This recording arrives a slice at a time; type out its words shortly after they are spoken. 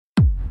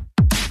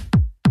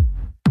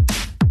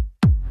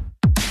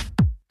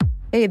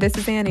Hey, this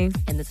is Annie.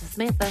 And this is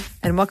Samantha.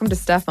 And welcome to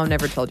Stuff Mom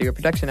Never Told You, a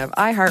production of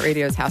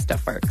iHeartRadio's How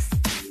Stuff Works.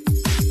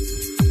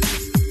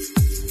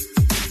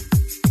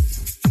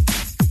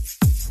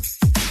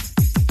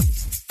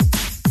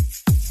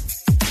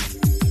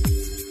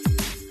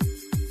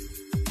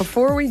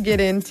 Before we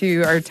get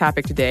into our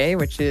topic today,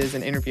 which is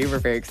an interview we're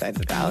very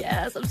excited about.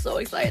 Yes, I'm so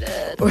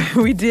excited.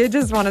 We did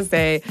just want to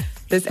say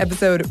this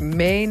episode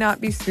may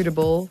not be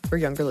suitable for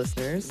younger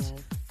listeners.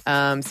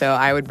 Yes. So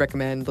I would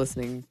recommend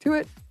listening to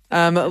it.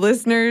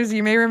 Listeners,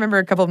 you may remember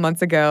a couple of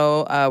months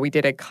ago, we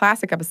did a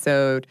classic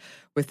episode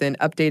with an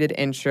updated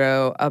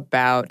intro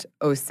about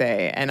OSE.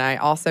 And I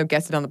also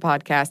guested on the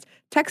podcast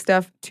Tech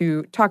Stuff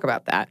to talk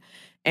about that.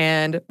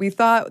 And we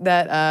thought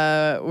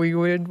that we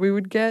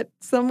would get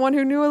someone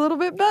who knew a little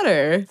bit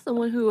better.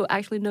 Someone who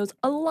actually knows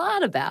a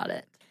lot about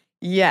it.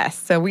 Yes.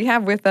 So we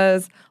have with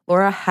us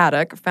Lora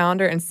Haddock,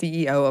 founder and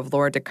CEO of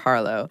Lora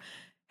DiCarlo.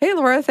 Hey,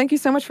 Lora, thank you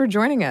so much for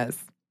joining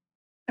us.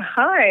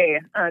 Hi.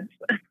 It's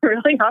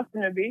really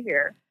awesome to be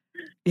here.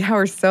 Yeah,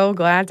 we're so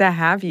glad to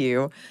have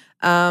you.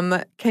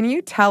 Can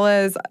you tell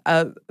us,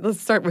 let's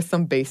start with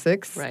some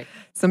basics. Right.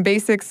 Some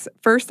basics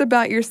first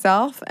about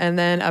yourself and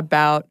then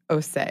about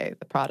OSE,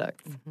 the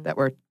product that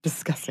we're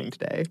discussing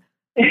today.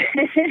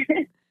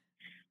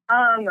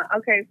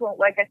 Okay, so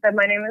like I said,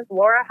 my name is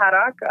Lora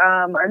Haddock.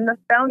 I'm the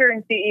founder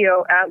and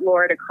CEO at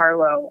Lora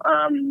DiCarlo.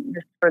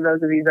 Just for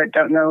those of you that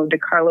don't know,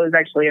 DiCarlo is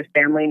actually a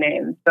family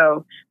name.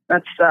 So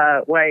that's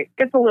why it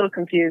gets a little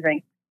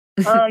confusing.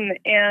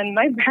 And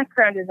my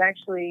background is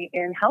actually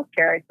in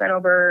healthcare. I spent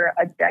over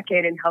a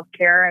decade in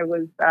healthcare.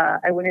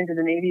 I went into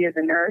the Navy as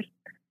a nurse.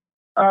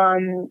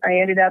 I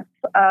ended up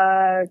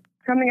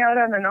coming out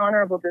on an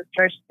honorable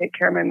discharge to take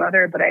care of my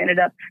mother, but I ended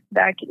up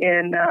back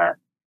in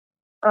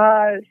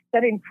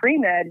studying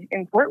pre-med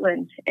in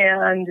Portland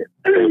and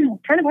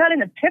kind of had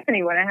an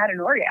epiphany when I had an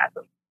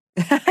orgasm.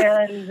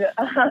 And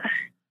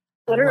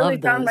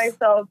literally found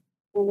myself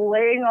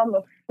laying on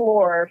the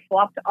floor,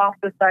 flopped off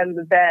the side of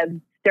the bed,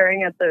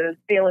 staring at the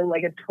ceiling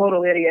like a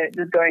total idiot,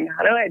 just going,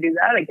 how do I do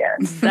that again?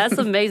 That's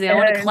amazing. I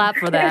want to clap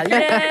for that.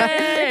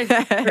 Yay!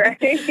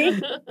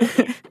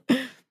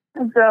 Right?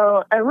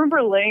 So I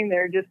remember laying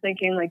there just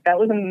thinking, like, that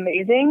was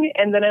amazing.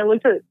 And then I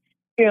looked at,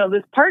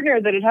 this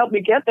partner that had helped me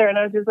get there, and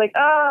I was just like,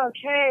 oh,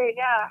 okay,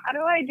 yeah, how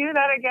do I do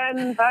that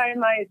again by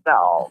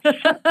myself?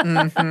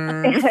 And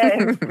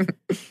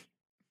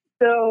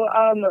so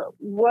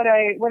what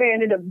I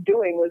ended up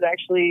doing was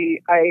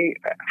actually I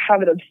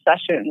have an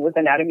obsession with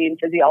anatomy and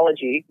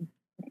physiology,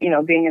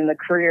 being on the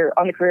career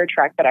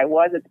track that I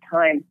was at the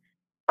time.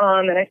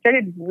 And I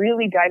started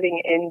really diving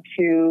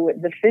into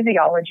the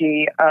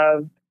physiology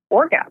of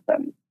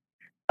orgasm,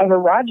 of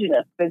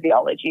erogenous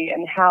physiology,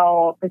 and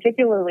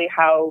particularly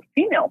how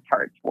female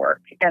parts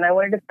work. And I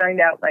wanted to find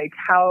out, like,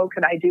 how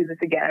could I do this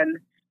again?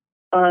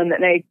 And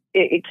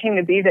it came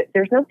to be that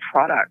there's no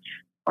product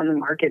on the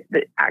market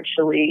that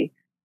actually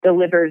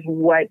delivers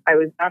what I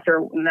was after,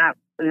 and that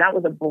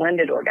was a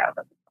blended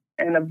orgasm.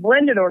 And a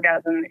blended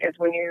orgasm is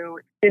when you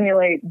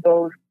stimulate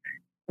both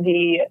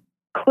the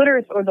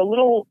clitoris, or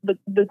the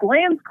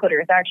glans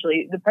clitoris,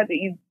 actually, the part that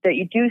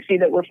you do see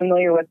that we're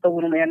familiar with, the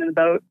little man in the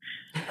boat,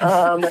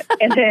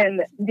 and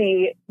then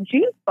the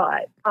G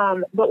spot.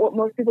 But what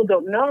most people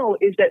don't know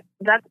is that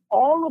that's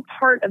all a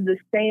part of the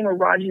same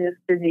erogenous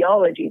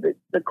physiology.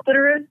 The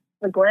clitoris,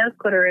 the glans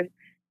clitoris,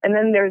 and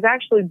then there's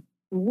actually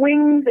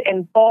wings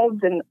and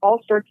bulbs and all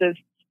sorts of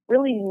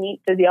really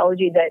neat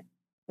physiology that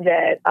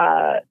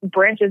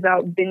branches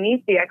out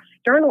beneath the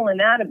external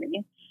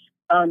anatomy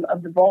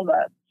of the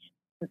vulva,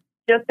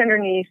 just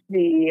underneath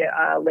the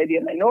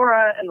labia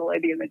minora and the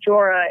labia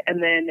majora.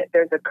 And then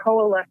there's a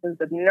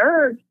coalescence of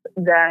nerves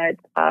that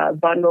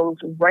bundles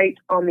right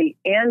on the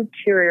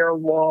anterior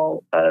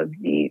wall of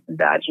the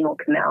vaginal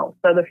canal.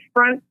 So the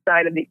front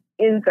side of the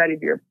inside of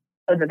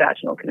the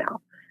vaginal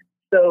canal.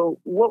 So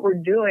what we're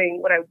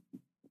doing,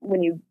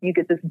 when you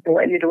get this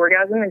blended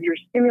orgasm, is you're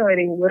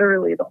stimulating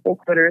literally the whole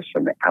clitoris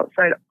from the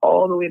outside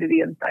all the way to the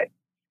inside.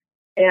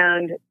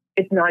 And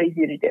it's not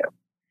easy to do.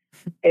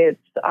 It's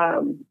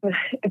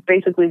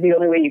basically the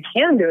only way you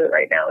can do it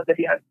right now is if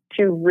you have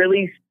two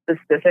really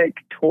specific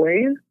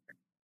toys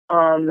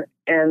and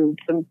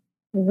some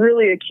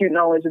really acute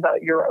knowledge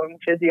about your own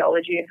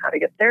physiology and how to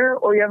get there,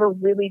 or you have a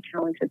really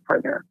talented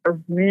partner.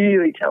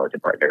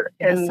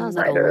 That sounds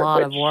like a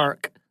lot of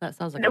work. That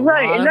sounds like a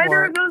right, lot and of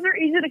neither work. of those are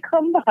easy to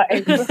come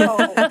by.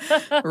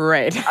 So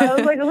right. I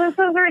was like, this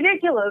is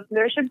ridiculous.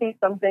 There should be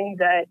something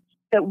that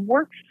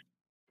works,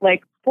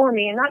 like, for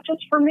me, and not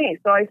just for me.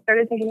 So I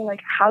started thinking,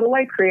 like, how do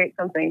I create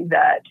something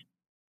that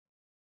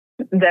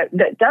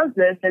does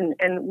this, and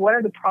what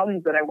are the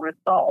problems that I want to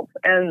solve?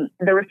 And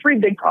there were three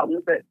big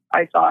problems that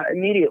I saw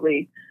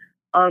immediately.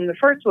 The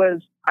first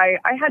was I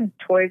had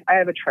toys. I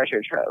have a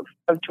treasure trove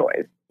of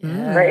toys,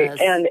 right?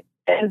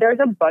 And there's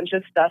a bunch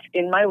of stuff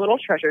in my little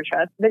treasure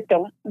chest that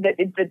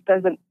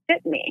doesn't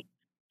fit me.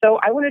 So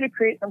I wanted to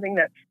create something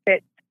that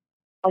fits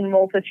a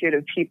multitude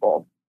of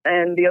people.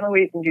 And the only way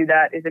you can do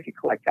that is if you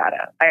collect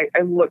data.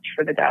 I looked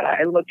for the data.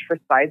 I looked for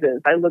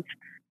sizes. I looked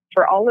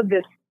for all of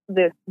this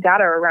this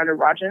data around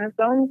erogenous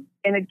zones,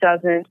 and it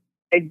doesn't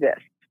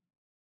exist.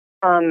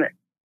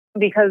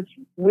 Because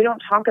we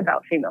don't talk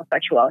about female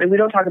sexuality. We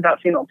don't talk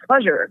about female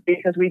pleasure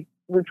because we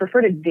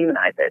prefer to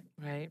demonize it.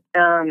 Right.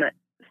 And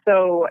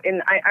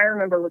I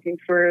remember looking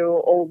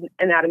through old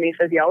anatomy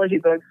physiology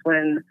books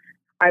when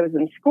I was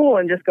in school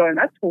and just going,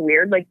 that's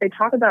weird. Like, they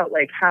talk about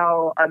like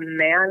how a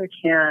man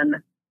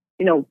can,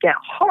 get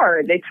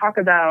hard. They talk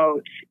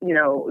about,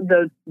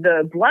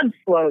 the blood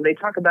flow. They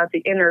talk about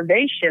the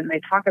innervation. They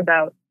talk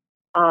about,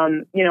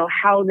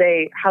 how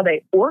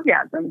they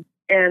orgasm.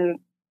 And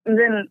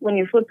then when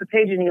you flip the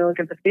page and you look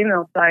at the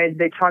female side,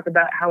 they talk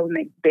about how we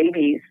make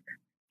babies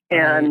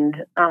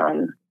and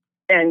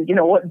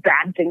what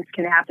bad things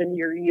can happen to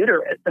your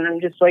uterus. And I'm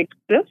just like,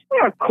 that's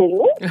not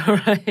cool.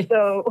 Right.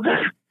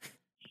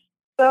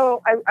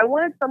 So I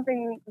wanted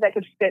something that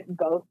could fit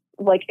both,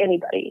 like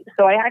anybody.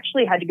 So I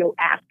actually had to go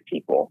ask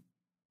people,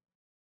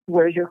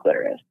 where's your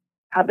clitoris?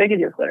 How big is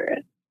your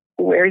clitoris?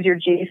 Where's your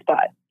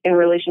G-spot in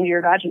relation to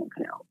your vaginal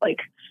canal?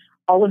 Like,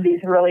 all of these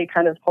really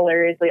kind of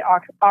hilariously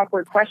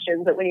awkward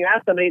questions that when you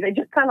ask somebody, they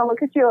just kind of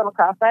look at you on a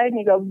cross-eyed and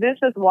you go, this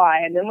is why.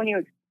 And then when you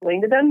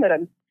explain to them that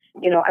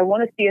I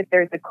want to see if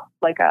there's a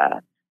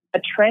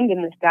trend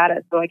in this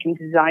data so I can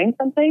design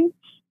something,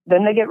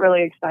 then they get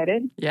really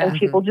excited. Yeah. And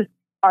people just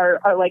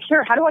are like,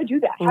 here, how do I do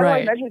that? How do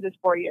I measure this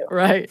for you?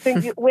 Right.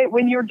 Wait,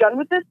 when you're done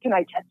with this, can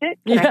I test it?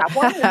 Can I have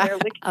one? And they're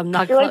like, I'm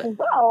not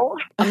well.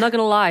 I'm not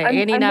gonna lie.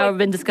 Annie and I have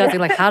been discussing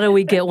like, how do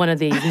we get one of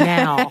these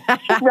now?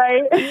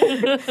 Right.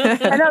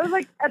 And I was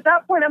like, at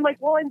that point, I'm like,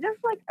 well, I'm just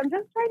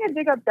trying to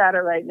dig up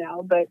data right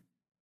now. But,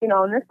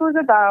 and this was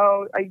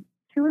about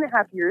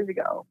 2.5 years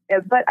ago.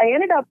 But I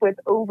ended up with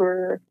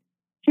over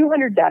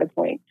 200 data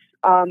points.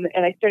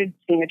 And I started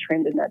seeing a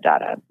trend in that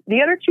data.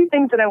 The other two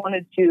things that I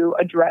wanted to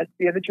address,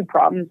 the other two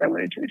problems I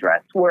wanted to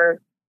address were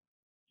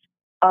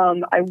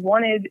I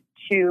wanted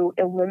to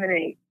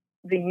eliminate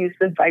the use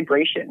of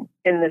vibration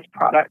in this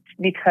product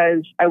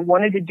because I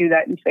wanted to do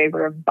that in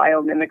favor of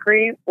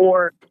biomimicry,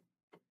 or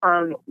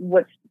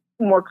what's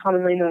more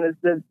commonly known as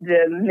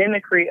the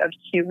mimicry of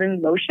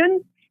human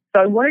motion.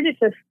 So I wanted it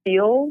to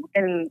feel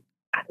and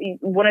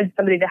wanted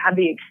somebody to have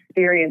the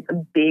experience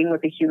of being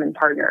with a human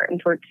partner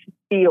and for it to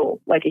feel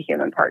like a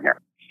human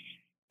partner.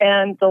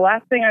 And the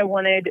last thing I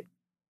wanted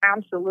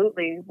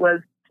absolutely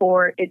was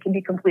for it to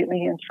be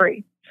completely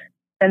hands-free.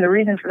 And the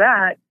reason for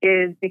that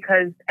is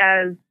because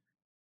as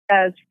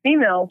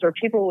females or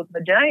people with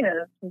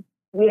vaginas,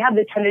 we have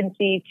the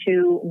tendency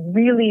to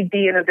really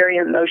be in a very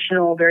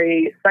emotional,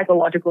 very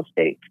psychological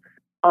state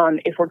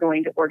if we're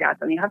going to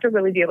orgasm. You have to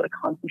really be able to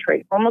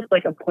concentrate, almost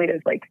like a point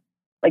of like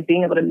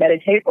being able to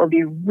meditate or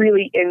be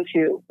really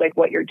into like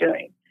what you're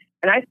doing.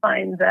 And I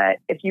find that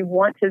if you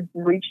want to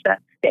reach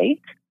that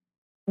state,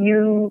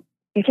 you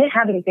can't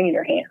have anything in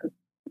your hands.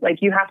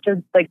 Like, you have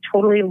to like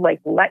totally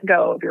like let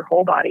go of your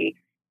whole body.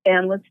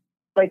 And let's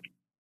like,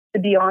 to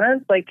be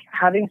honest, like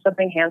having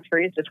something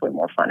hands-free is just way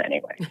more fun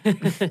anyway.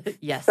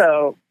 Yes.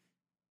 So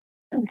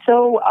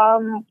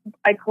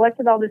I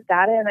collected all this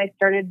data and I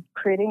started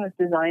creating this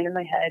design in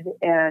my head.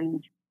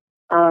 And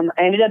I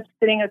ended up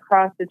sitting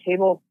across the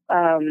table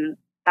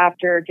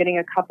after getting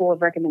a couple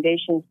of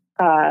recommendations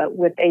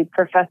with a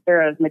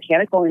professor of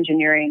mechanical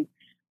engineering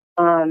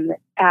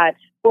at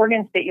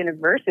Oregon State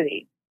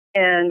University.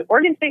 And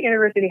Oregon State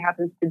University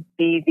happens to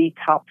be the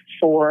top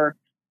 4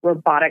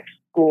 robotics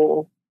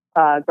school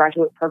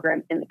graduate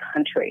program in the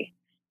country.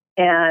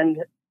 And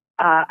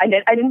I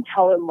didn't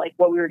tell him like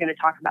what we were going to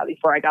talk about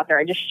before I got there.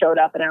 I just showed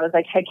up and I was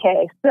like,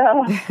 okay,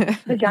 so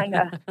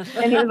vagina.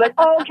 And he was like,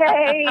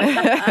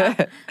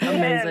 okay.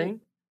 Amazing.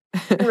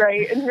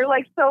 Right. And you're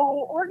like, so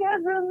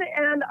orgasm,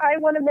 and I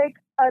want to make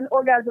an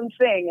orgasm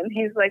thing. And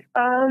he's like,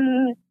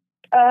 and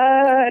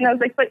I was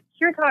like, but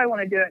here's how I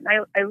want to do it.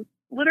 And I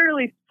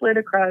literally slid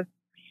across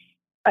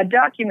a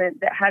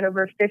document that had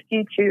over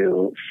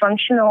 52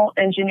 functional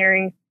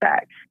engineering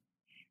specs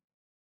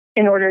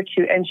in order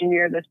to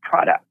engineer this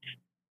product.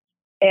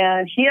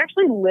 And he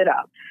actually lit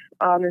up.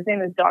 His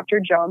name is Dr.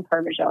 John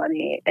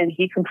Parmigiani, and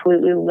he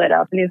completely lit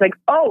up. And he's like,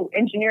 oh,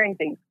 engineering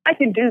things. I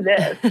can do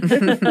this.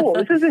 This is cool.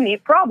 This is a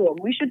neat problem.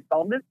 We should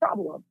solve this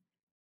problem.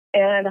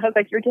 And I was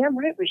like, you're damn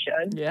right we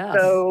should. Yeah.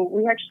 So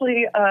we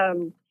actually,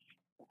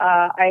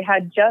 I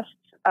had just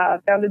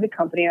founded the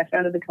company. I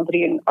founded the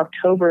company in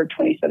October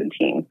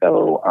 2017.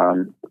 So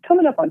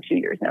coming up on 2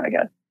 years now, I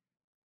guess.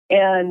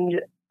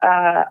 And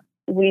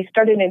we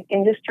started an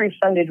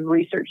industry-funded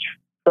research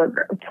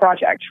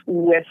project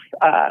with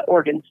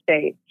Oregon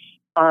State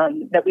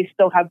that we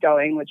still have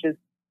going, which is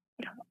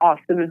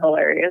awesome and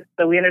hilarious.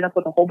 So we ended up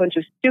with a whole bunch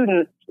of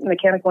students,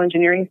 mechanical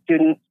engineering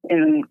students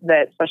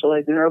that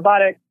specialize in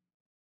robotics,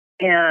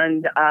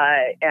 and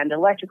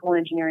electrical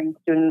engineering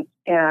students,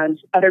 and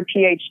other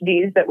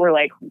PhDs that were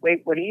like,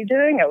 wait, what are you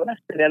doing? I want to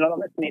sit in on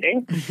this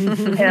meeting.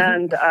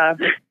 And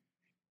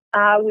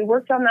we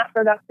worked on that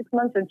for about 6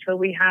 months until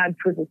we had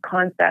proof of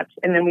concept,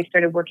 and then we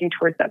started working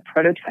towards that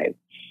prototype.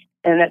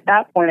 And at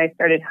that point, I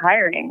started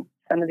hiring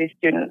some of these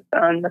students.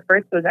 The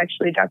first was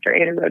actually Dr.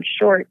 Ada Rhodes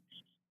Short,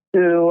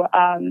 who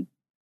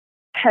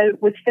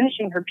was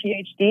finishing her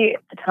PhD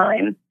at the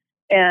time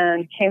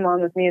and came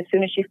on with me as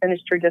soon as she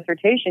finished her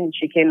dissertation.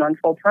 She came on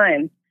full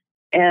time,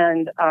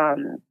 and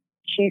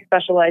she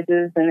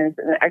specializes and is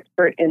an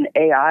expert in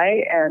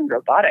AI and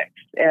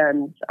robotics.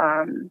 And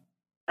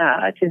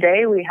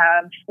today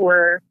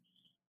we're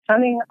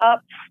coming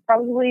up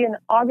probably in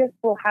August.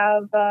 We'll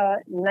have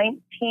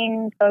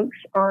 19 folks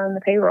on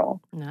the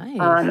payroll. Nice.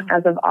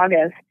 As of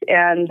August,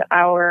 and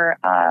our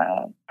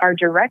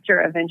director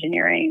of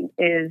engineering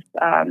is.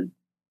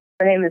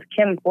 Her name is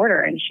Kim Porter,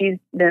 and she's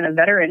been a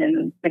veteran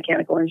in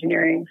mechanical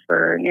engineering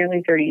for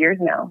nearly 30 years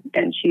now.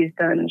 And she's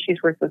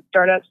worked with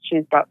startups.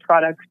 She's brought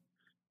products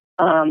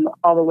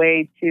all the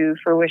way to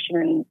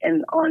fruition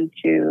and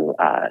onto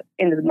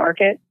into the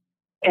market.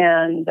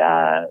 And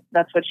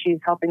that's what she's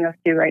helping us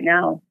do right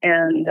now.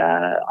 And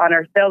on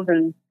our sales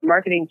and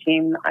marketing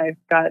team, I've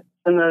got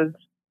some of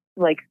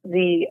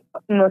the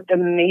most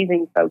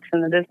amazing folks in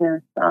the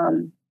business.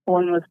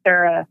 One was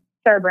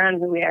Sarah Brown,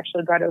 who we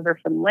actually got over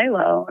from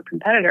Lalo, a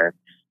competitor,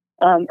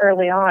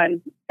 early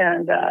on.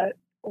 And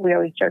we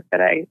always joke that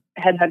I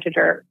headhunted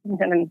her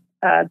and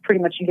pretty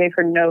much gave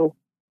her no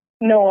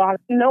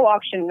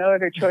option, no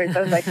other choice. I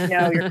was like,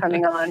 no, you're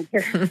coming on.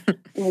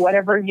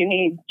 Whatever you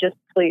need, just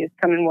please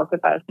come and work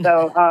with us.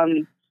 So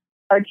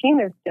our team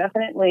is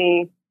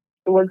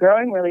we're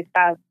growing really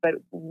fast, but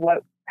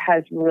what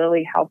has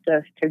really helped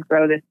us to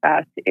grow this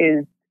fast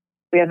is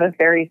we have a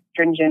very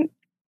stringent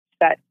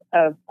set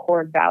of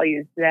core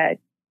values that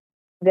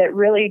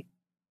really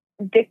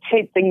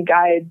dictates and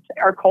guides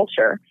our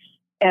culture.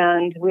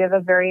 And we have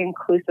a very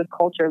inclusive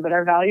culture, but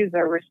our values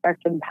are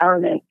respect,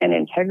 empowerment, and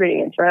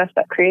integrity. And for us,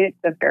 that creates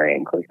a very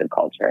inclusive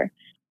culture.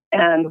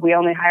 And we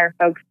only hire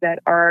folks that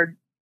are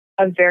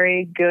a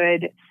very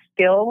good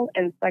skill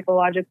and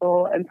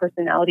psychological and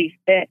personality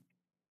fit,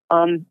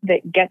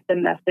 that get the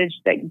message,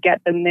 that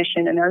get the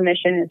mission. And our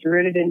mission is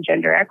rooted in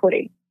gender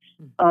equity.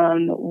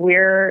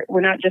 We're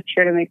not just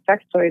here to make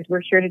sex toys.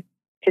 We're here to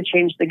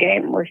change the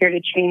game. We're here to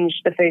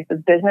change the face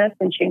of business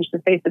and change the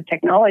face of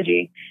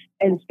technology,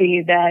 and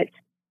see that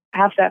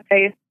half that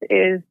face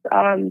is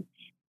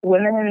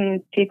women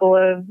and people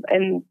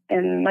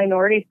and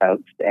minority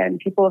folks and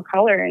people of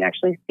color, and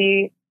actually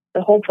see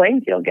the whole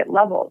playing field get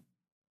leveled.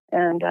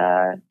 And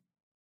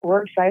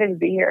we're excited to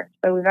be here.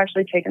 So we've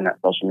actually taken that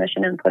social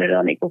mission and put it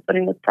on equal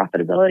footing with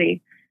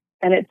profitability.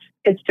 And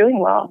it's doing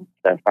well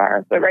so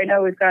far. But right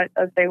now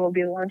they will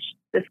be launched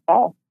this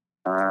fall.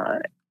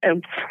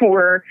 And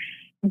we're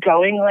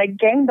going like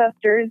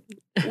gangbusters,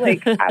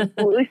 like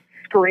absolutely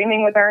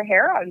screaming with our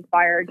hair on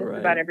fire just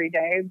about every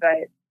day.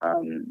 But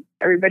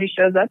everybody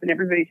shows up and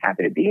everybody's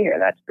happy to be here.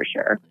 That's for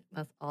sure.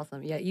 That's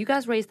awesome. Yeah, you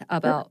guys raised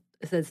about,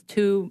 it says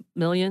 2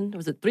 million.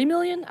 Was it 3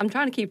 million? I'm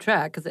trying to keep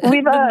track because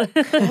we've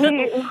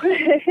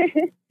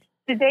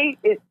to date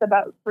it's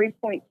about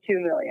 3.2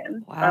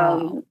 million.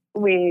 Wow.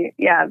 We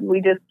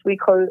just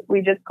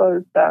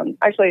closed.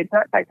 Actually, it's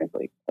not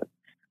technically closed.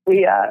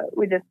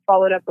 We just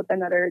followed up with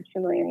another 2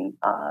 million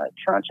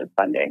tranche of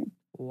funding.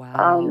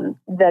 Wow.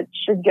 That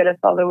should get us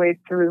all the way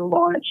through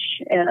launch.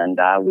 And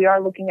we are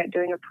looking at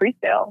doing a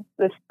pre-sale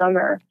this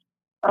summer.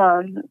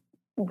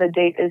 The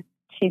date is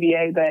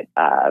TBA, but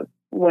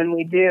when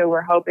we do,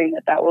 we're hoping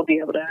that will be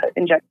able to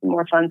inject some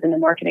more funds into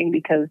marketing,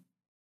 because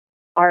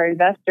our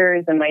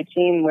investors and my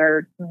team,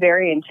 we're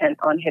very intent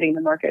on hitting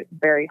the market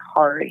very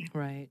hard.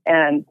 Right.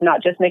 And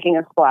not just making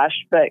a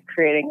splash, but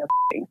creating a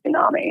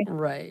tsunami.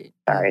 Right.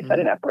 Sorry, I said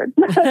it upwards.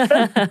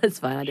 It's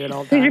fine. I do it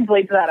all the time. You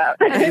bleep that out.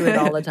 I do it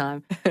all the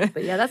time.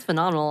 But yeah, that's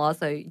phenomenal.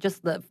 Also,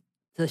 just the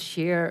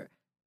sheer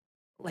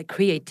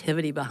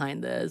creativity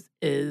behind this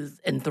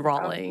is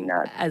enthralling.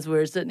 As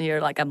we're sitting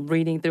here, I'm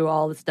reading through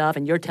all the stuff,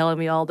 and you're telling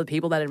me all the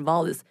people that are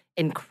involved is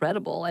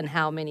incredible, and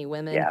how many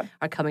women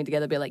are coming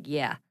together to be like,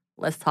 yeah,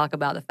 let's talk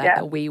about the fact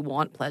that we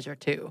want pleasure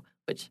too,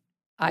 which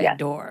I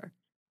adore.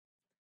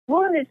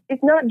 Well, and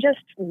it's not just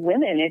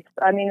women. It's,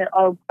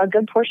 a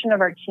good portion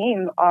of our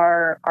team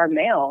are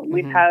male. Mm-hmm.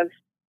 We have,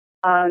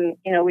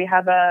 we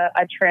have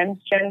a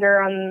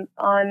transgender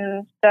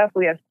on stuff.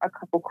 We have a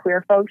couple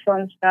queer folks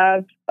on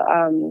stuff.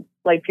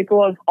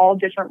 People of all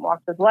different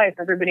walks of life.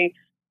 Everybody,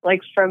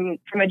 from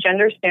a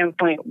gender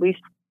standpoint, we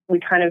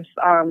kind of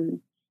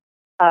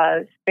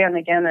span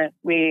the gamut.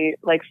 We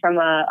from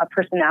a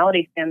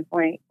personality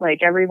standpoint,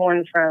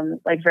 everyone from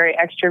very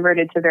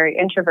extroverted to very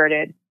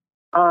introverted.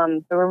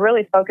 So we're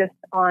really focused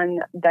on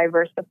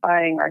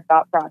diversifying our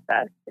thought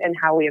process and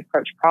how we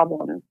approach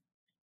problems.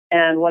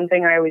 And one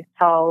thing I always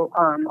tell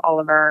all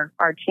of our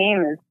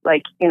team is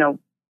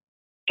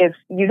if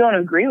you don't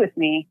agree with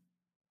me,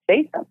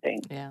 say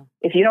something. Yeah.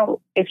 If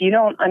you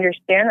don't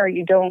understand, or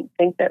you don't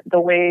think that the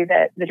way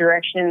that the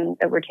direction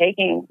that we're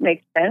taking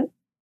makes sense,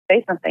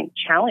 say something.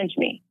 Challenge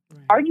me.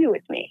 Right. Argue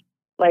with me.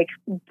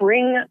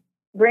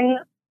 Bring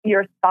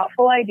your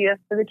thoughtful ideas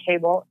to the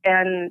table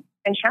and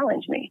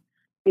challenge me,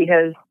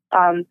 because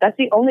that's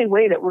the only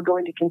way that we're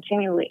going to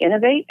continually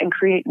innovate and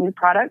create new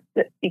products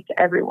that speak to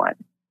everyone.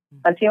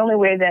 That's the only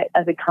way that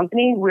as a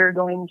company we're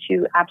going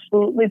to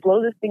absolutely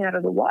blow this thing out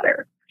of the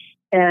water.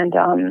 And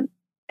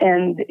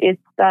And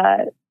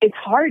it's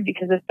hard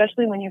because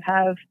especially when you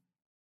have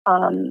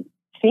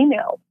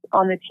females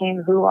on the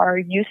team who are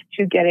used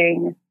to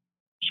getting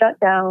shut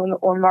down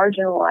or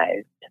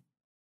marginalized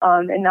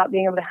and not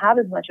being able to have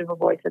as much of a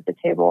voice at the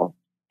table,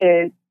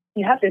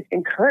 you have to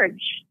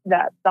encourage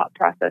that thought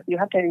process. You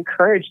have to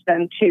encourage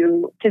them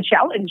to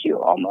challenge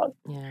you almost.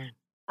 Yeah.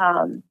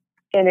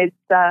 And it's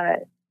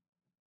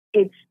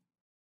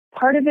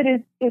part of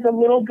it is a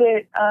little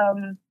bit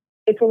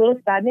it's a little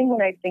saddening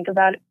when I think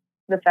about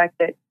the fact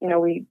that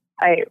we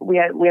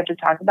have to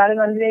talk about it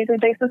on a daily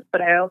basis,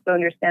 but I also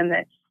understand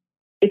that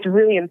it's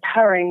really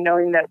empowering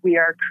knowing that we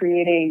are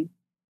creating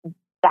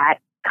that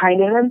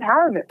kind of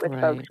empowerment with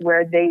folks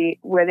where they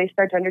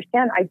start to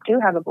understand I do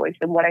have a voice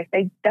and what I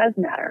say does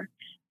matter,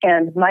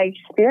 and my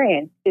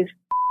experience is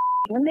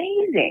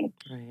amazing,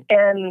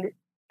 and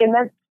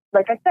that's,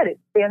 like I said, it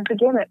spans the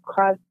gamut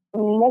across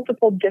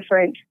multiple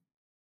different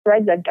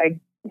threads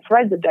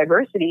of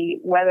diversity,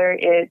 whether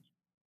it's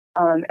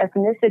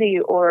ethnicity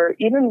or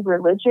even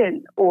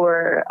religion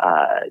or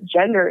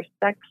gender,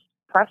 sex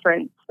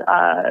preference,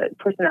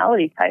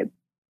 personality type.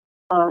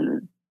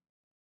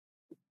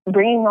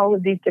 Bringing all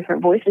of these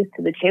different voices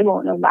to the table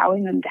and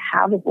allowing them to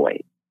have a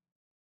voice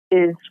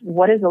is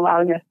what is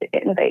allowing us to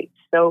innovate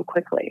so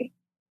quickly.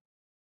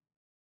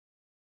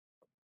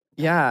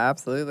 Yeah,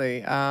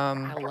 absolutely.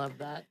 I love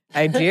that.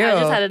 I do. I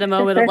just had a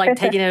moment of like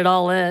taking it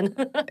all in.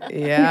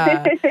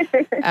 Yeah.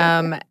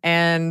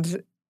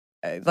 And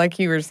like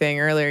you were saying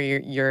earlier,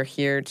 you're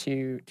here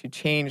to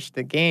change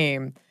the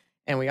game,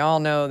 and we all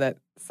know that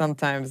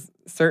sometimes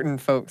certain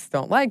folks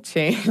don't like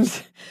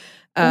change.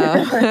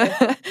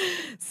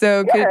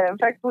 So in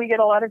fact, we get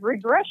a lot of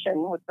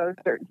regression with those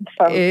certain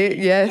folks.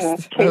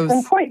 Yes. Case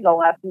in point in the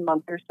last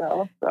month or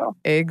so.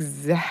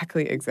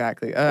 Exactly.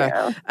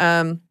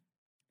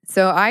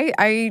 So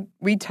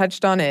we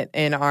touched on it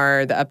in the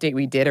update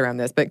we did around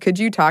this, but could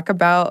you talk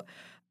about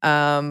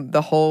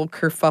the whole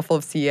kerfuffle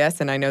of CES?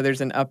 And I know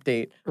there's an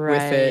update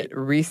with it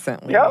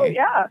recently. Oh,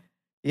 yeah.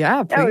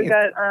 Yeah, please. Yeah, we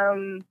got,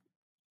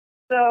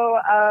 so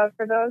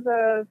for those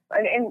of,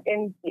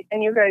 and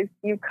you guys,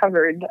 you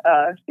covered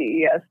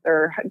CES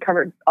or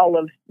covered all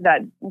of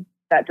that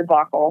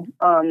debacle.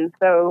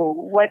 So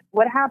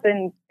what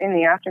happened in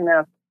the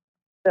aftermath?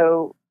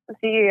 So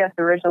CES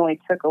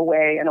originally took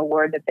away an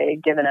award that they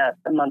had given us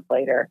a month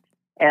later,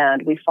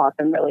 and we fought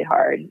them really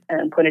hard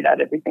and pointed out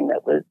everything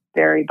that was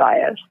very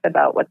biased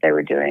about what they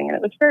were doing, and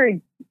it was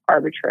very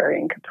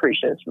arbitrary and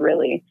capricious,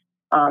 really.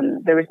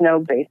 There was no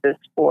basis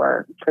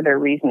for their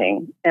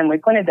reasoning, and we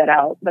pointed that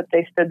out, but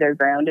they stood their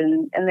ground,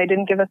 and they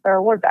didn't give us our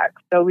award back.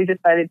 So we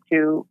decided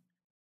to,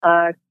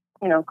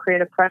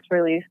 create a press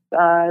release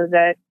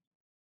that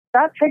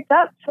got picked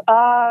up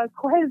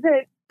quite a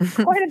bit.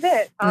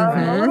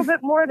 A little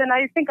bit more than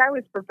I think I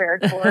was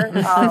prepared for.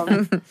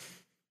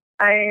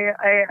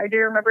 I do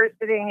remember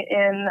sitting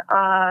in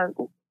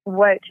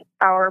what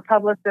our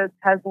publicist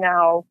has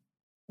now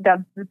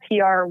dubbed the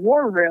PR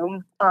war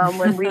room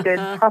when we did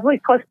probably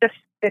close to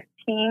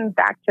 15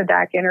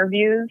 back-to-back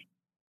interviews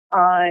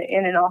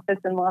in an office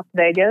in Las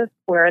Vegas,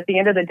 where at the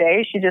end of the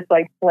day, she just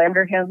like slammed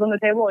her hands on the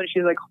table and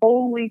she's like,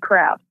 holy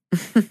crap.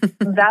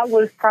 That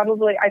was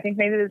probably, I think,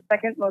 maybe the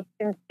second most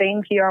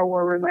insane PR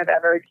war room I've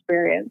ever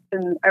experienced.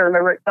 And I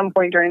remember at some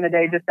point during the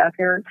day just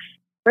asking her,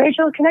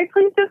 Rachel, can I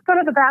please just go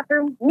to the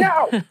bathroom?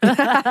 No,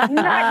 not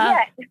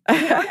yet.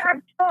 We don't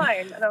have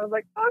time. And I was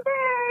like,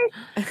 okay.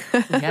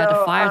 We had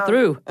to fire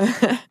through.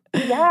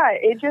 Yeah,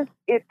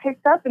 it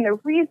picked up. And the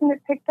reason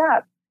it picked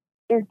up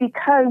is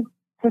because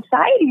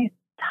society's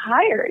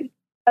tired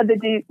of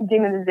the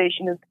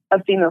demonization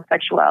of female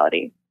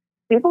sexuality.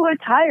 People are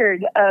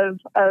tired of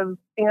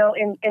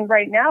and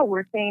right now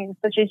we're seeing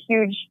such a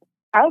huge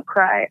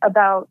outcry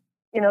about,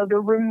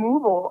 the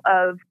removal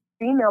of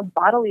female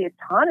bodily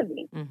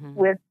autonomy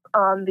with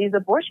these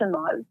abortion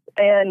laws.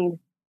 And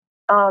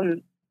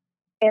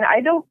I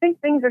don't think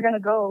things are going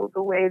to go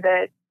the way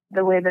that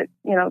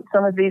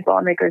some of these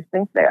lawmakers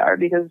think they are,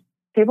 because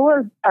people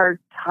are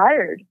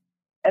tired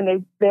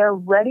and they're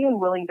ready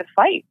and willing to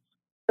fight.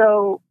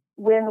 So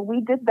when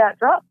we did that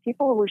drop,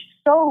 people were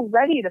so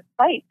ready to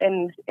fight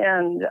and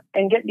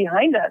get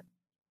behind us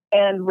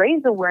and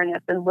raise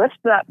awareness and lift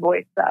that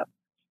voice up.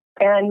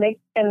 And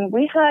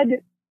we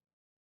had,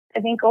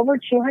 I think, over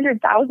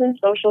 200,000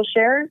 social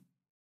shares.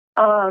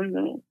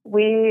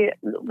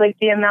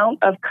 The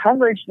amount of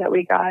coverage that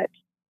we got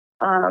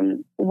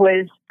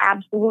was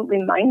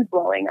absolutely mind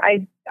blowing.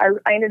 I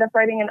ended up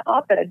writing an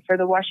op-ed for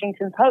the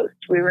Washington Post.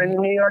 We were in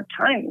the New York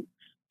Times.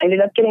 I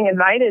ended up getting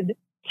invited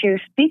to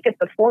speak at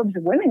the Forbes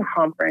Women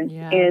Conference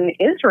in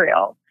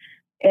Israel.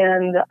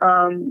 And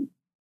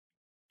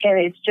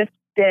it's just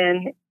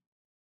been,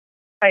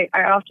 I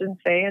often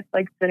say it's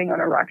like sitting on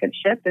a rocket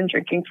ship and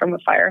drinking from a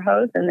fire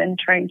hose and then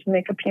trying to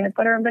make a peanut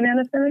butter and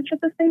banana sandwich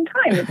at the same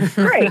time. It's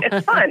great.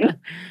 It's fun.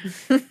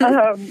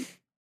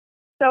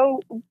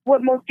 So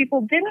what most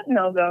people didn't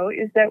know, though,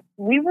 is that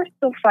we were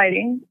still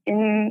fighting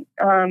in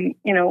the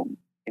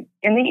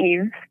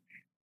eves.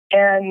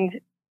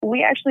 And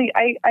we actually,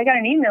 I got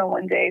an email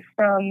one day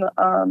from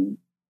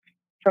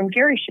from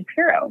Gary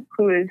Shapiro,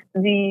 who is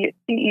the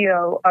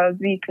CEO of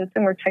the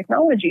Consumer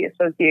Technology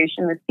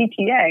Association, the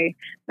CTA,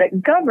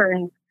 that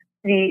governs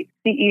the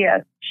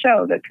CES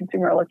show, the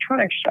Consumer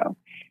Electronics Show.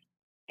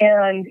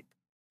 And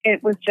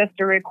it was just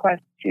a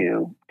request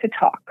to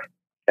talk.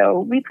 So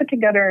we put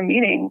together a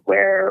meeting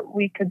where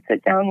we could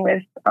sit down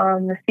with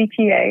the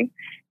CTA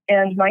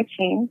and my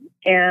team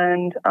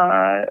and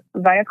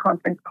via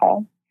conference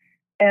call.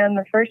 And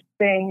the first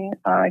thing,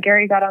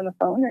 Gary got on the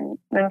phone, and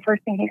the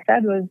first thing he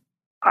said was,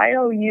 I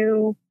owe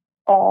you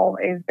all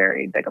a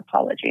very big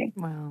apology.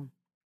 Wow.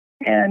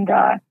 And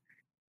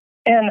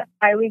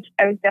I was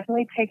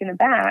definitely taken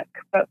aback,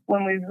 but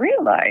when we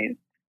realized,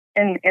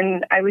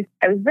 and I was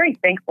very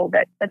thankful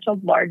that such a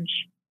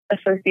large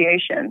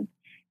association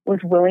was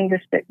willing to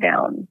sit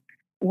down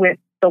with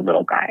the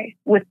little guy,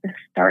 with the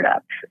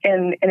startup,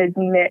 and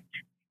admit,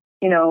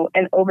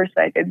 an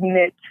oversight,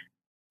 admit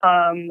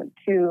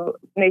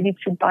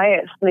to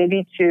bias,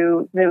 maybe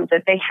to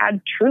that they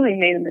had truly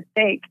made a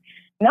mistake,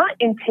 not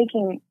in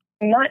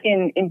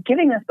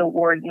giving us the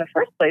award in the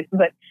first place,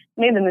 but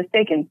made the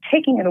mistake in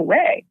taking it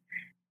away.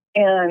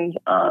 And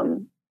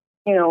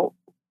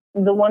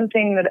the one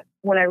thing that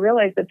when I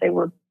realized that they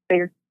were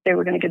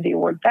going to give the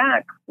award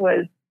back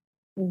was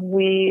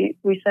we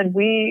said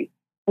we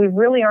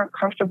really aren't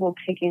comfortable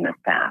taking this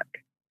back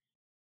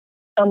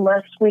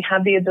unless we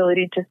have the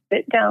ability to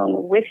sit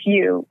down with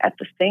you at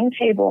the same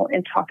table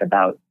and talk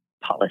about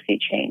policy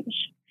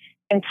change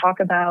and talk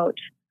about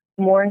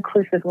more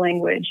inclusive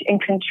language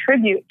and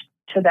contribute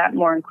to that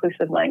more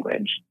inclusive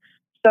language.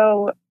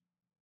 So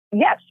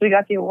yes, we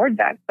got the award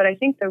back, but I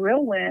think the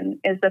real win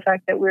is the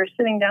fact that we're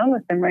sitting down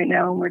with them right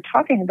now and we're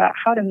talking about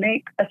how to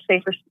make a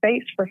safer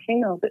space for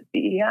females at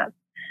CES,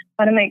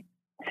 how to make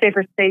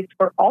safer space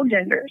for all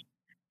genders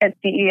at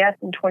CES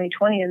in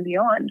 2020 and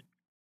beyond.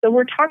 So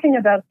we're talking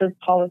about those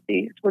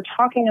policies. We're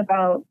talking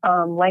about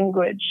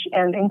language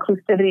and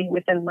inclusivity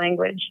within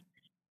language.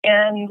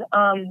 And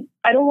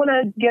I don't want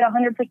to get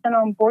 100%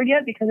 on board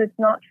yet because it's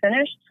not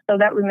finished. So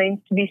that remains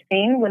to be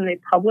seen when they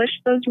publish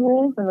those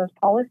rules and those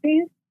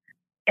policies.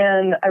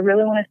 And I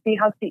really want to see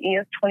how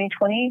CES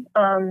 2020,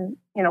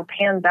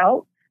 pans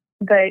out.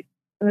 But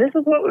this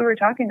is what we were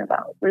talking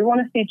about. We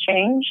want to see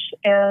change,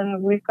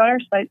 and we've got our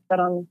sights set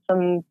on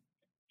some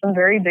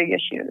very big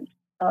issues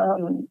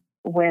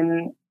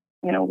when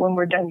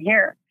we're done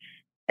here.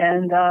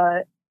 And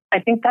I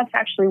think that's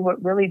actually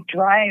what really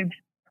drives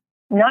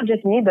not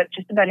just me, but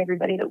just about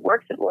everybody that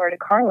works at Lora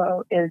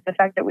DiCarlo is the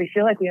fact that we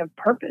feel like we have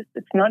purpose.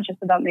 It's not just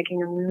about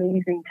making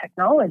amazing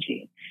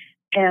technology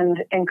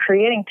and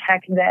creating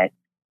tech that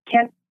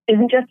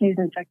isn't just used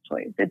in sex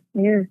toys. It's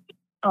used.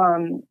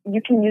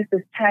 You can use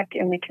this tech,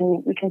 and we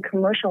can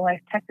commercialize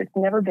tech that's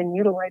never been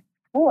utilized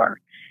before,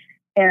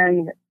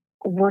 and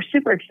we're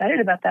super excited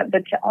about that.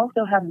 But to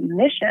also have a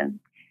mission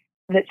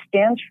that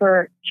stands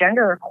for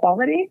gender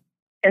equality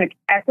and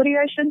equity,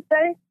 I should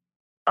say,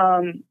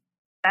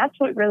 that's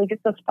what really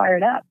gets us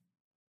fired up.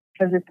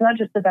 Because it's not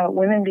just about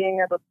women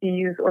being able to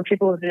use, or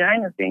people with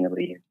vaginas being able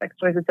to use sex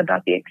toys. It's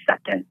about the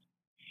acceptance.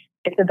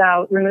 It's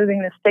about removing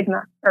the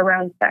stigma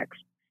around sex.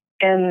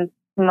 And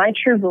my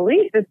true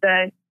belief is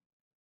that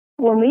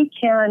when we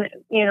can,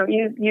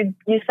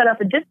 you set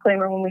up a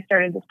disclaimer when we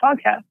started this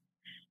podcast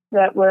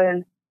that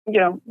was,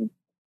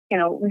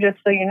 just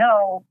so you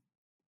know,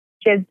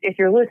 kids, if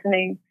you're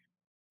listening,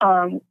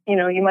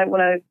 you might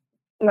want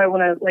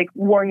to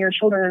warn your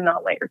children and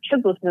not let your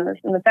kids listen to this.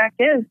 And the fact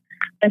is,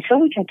 until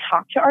we can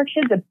talk to our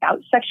kids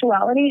about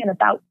sexuality and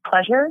about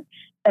pleasure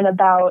and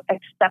about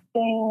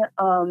accepting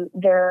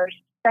their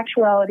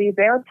sexuality,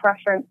 their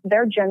preference,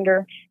 their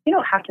gender, you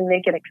don't have to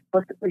make it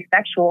explicitly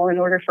sexual in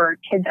order for a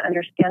kid to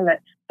understand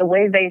that the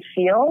way they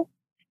feel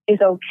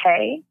is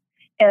okay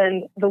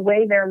and the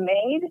way they're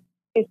made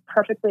is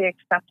perfectly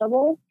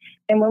acceptable.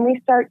 And when we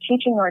start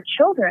teaching our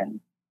children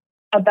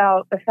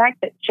about the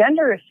fact that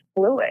gender is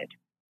fluid,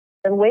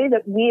 the way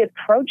that we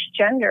approach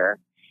gender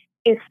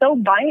is so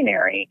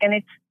binary,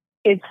 and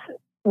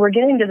we're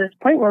getting to this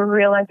point where we're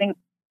realizing,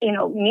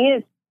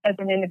 me as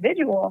an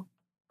individual,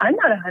 I'm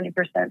not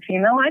 100%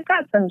 female. I've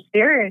got some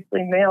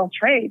seriously male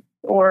traits,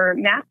 or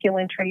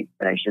masculine traits,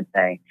 that I should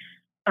say.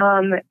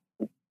 And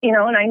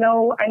I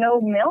know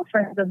male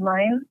friends of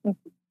mine,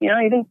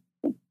 even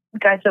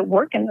guys that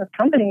work in this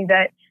company,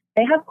 that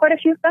they have quite a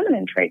few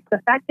feminine traits.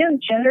 The fact is,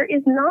 gender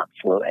is not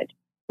fluid.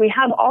 We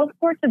have all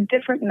sorts of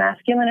different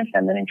masculine and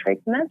feminine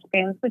traits, and that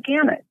spans the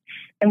gamut.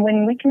 And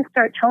when we can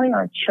start telling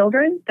our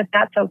children that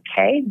that's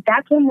okay,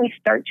 that's when we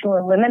start to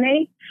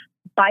eliminate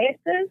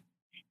biases,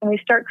 and we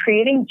start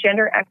creating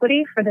gender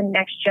equity for the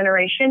next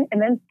generation,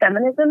 and then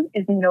feminism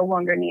is no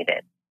longer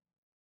needed.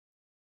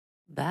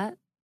 That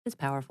is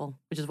powerful,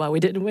 which is why we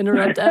didn't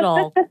interrupt at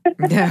all.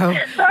 No.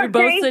 We're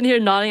both sitting here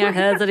nodding our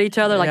heads at each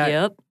other like,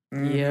 yep,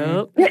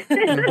 Mm-hmm. yep.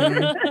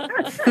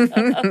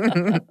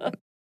 Mm-hmm.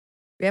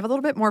 We have a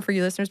little bit more for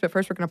you listeners, but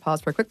first we're going to pause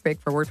for a quick break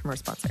for a word from our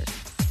sponsors.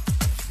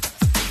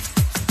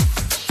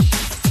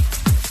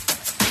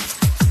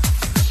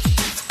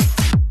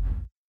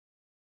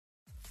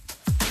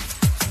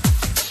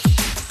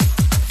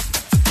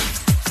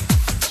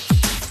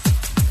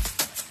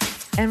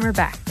 And we're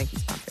back. Thank you,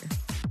 sponsor.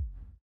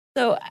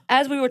 So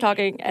as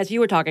you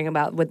were talking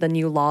about with the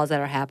new laws that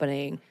are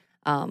happening,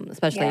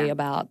 especially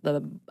about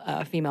the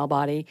female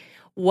body,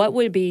 what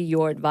would be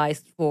your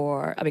advice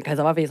for, because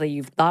obviously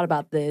you've thought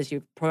about this,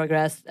 you've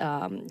progressed,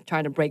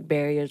 trying to break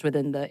barriers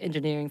within the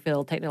engineering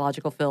field,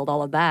 technological field,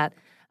 all of that.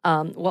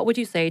 What would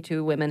you say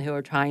to women who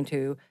are trying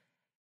to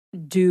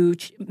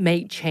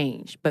make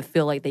change, but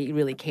feel like they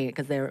really can't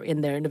because they're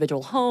in their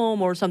individual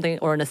home or something,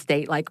 or in a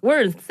state like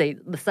we're in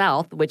the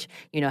South, which,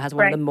 has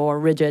one of the more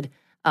rigid,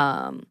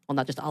 well,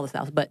 not just all the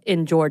South, but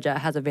in Georgia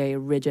has a very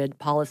rigid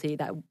policy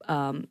that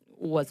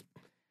was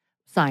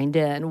signed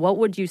in. What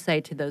would you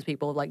say to those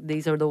people? Like,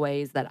 these are the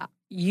ways that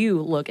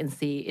you look and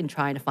see in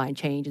trying to find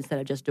change instead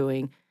of just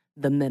doing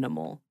the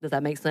minimal. Does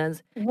that make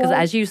sense? Because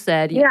as you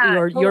said,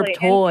 your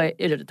toy,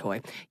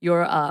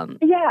 your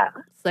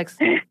sex.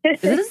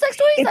 Is it a sex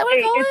toy? Is that what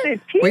I call it?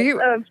 It's a piece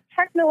of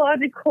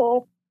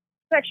technological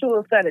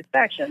sexual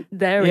satisfaction.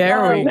 There we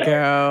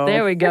go.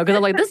 There we go. Because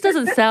I'm like, this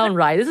doesn't sound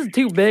right. This is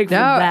too big for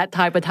that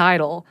type of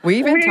title. We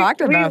even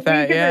talked about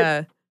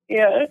that.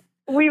 Yeah.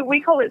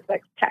 We call it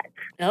sex tech.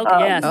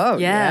 Yes.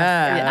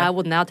 Yeah. I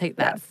will now take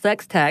that.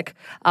 Sex tech.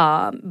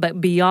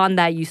 But beyond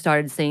that, you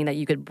started seeing that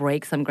you could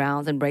break some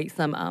grounds and break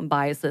some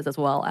biases, as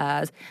well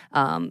as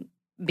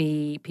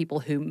be people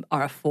who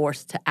are a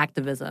force to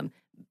activism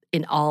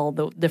in all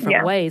the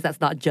different ways.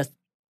 That's not just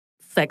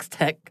sex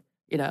tech,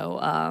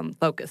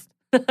 focused.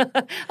 I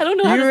don't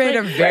know how to say it.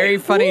 You made a very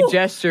funny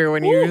gesture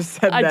when you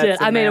said that. I did.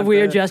 Samantha. I made a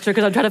weird gesture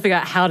because I'm trying to figure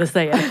out how to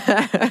say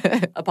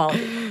it.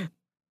 Apologies.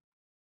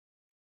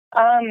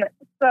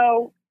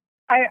 So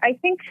I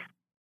think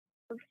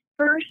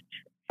first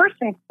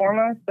and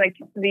foremost, like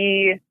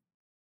the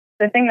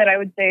thing that I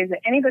would say is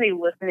that anybody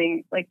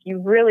listening, like you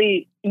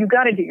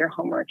got to do your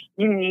homework.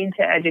 You need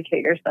to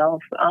educate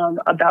yourself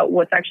about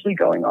what's actually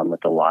going on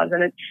with the laws.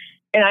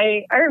 And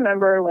I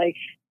remember, like,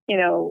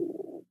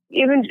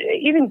 even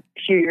a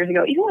few years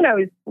ago, even when I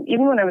was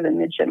a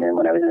midshipman,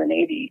 when I was in the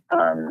Navy,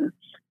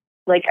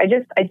 like I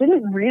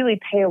didn't really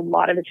pay a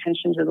lot of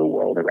attention to the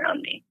world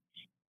around me.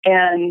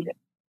 And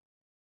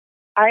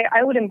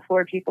I would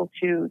implore people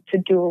to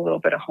do a little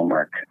bit of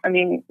homework. I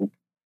mean,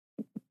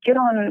 get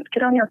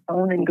on your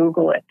phone and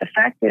Google it. The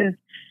fact is,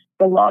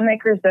 the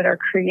lawmakers that are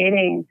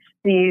creating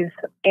these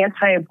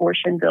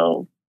anti-abortion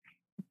bills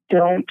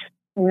don't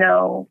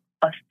know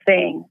a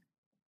thing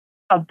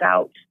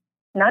about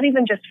not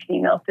even just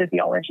female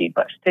physiology,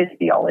 but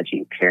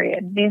physiology,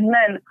 period. These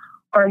men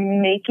are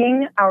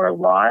making our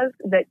laws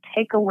that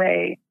take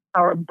away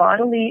our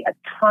bodily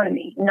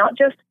autonomy, not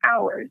just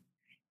ours.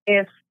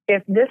 If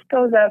this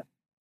goes up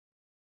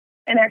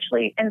and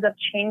actually ends up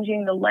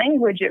changing the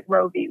language at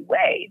Roe v.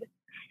 Wade,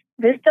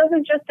 this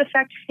doesn't just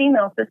affect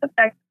females, this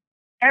affects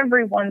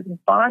everyone's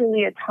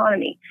bodily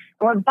autonomy.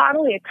 And what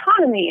bodily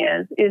autonomy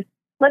is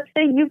let's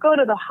say you go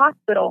to the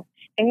hospital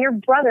and your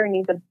brother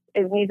needs a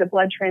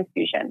blood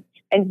transfusion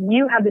and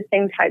you have the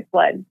same type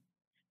blood.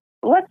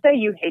 Let's say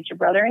you hate your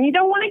brother and you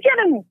don't want to get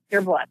him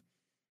your blood.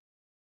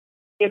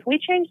 If we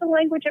change the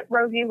language at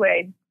Roe v.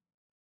 Wade,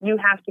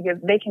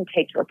 they can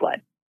take your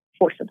blood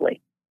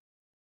forcibly.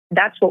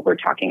 That's what we're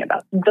talking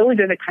about. Those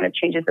are the kind of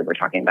changes that we're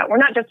talking about. We're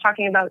not just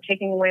talking about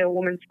taking away a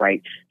woman's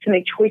right to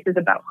make choices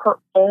about her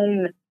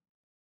own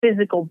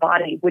physical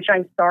body, which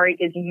I'm sorry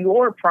is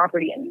your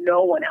property and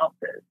no one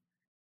else's.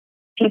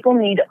 People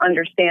need to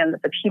understand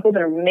that the people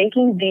that are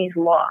making these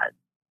laws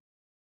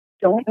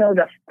don't know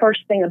the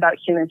first thing about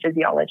human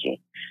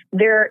physiology.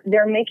 They're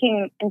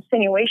making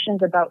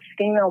insinuations about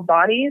female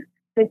bodies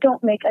that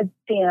don't make a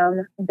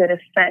damn bit of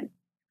sense.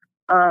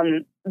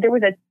 There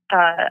was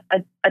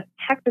a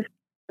Texas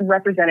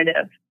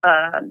representative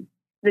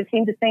that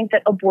seemed to think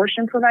that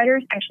abortion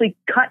providers actually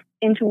cut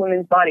into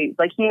women's bodies.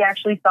 Like, he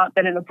actually thought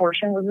that an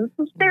abortion was a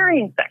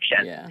cesarean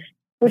section,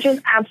 which is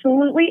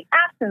absolutely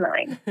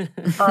asinine.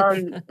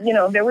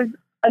 There was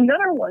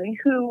another one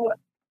who,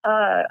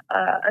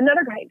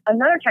 another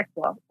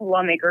Texas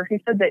lawmaker who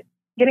said that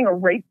getting a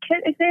rape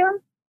kit exam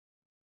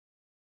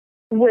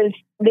was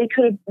they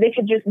could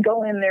just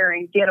go in there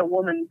and get a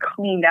woman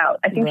cleaned out.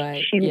 I think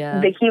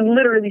he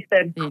literally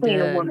said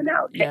clean a woman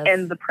out to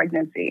end the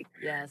pregnancy.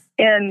 Yes.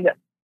 And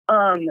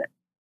I'm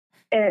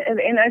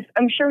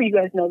sure you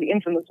guys know the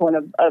infamous one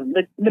of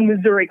the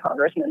Missouri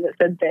congressman that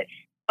said that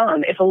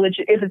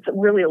if it's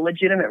really a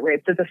legitimate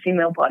rape, that the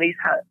female body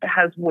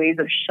has ways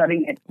of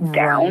shutting it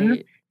down.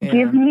 Right. Yeah.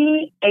 Give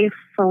me a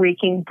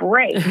freaking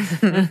break.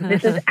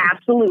 This is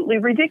absolutely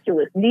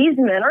ridiculous. These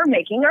men are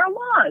making our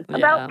laws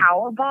about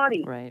our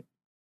body. Right.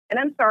 And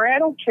I'm sorry, I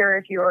don't care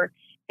if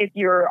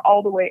you're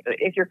all the way,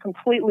 if you're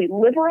completely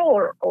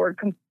liberal or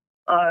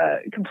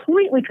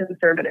completely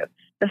conservative.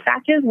 The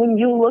fact is, when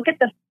you look at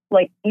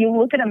you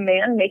look at a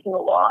man making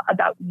a law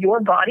about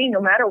your body,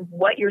 no matter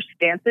what your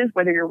stance is,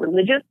 whether you're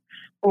religious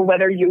or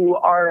whether you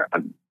are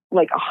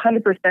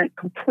 100%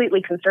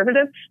 completely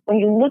conservative, when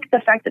you look at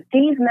the fact that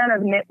these men are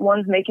the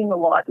ones making the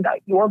laws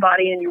about your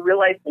body, and you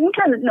realize you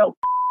kind of know.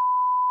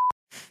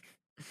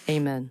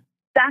 Amen.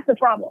 That's the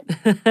problem.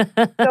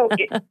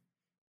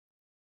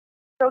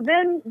 So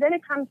then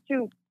it comes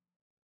to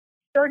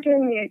start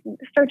doing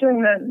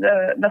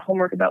the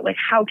homework about like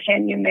how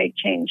can you make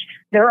change.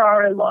 There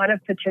are a lot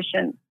of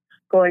petitions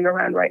going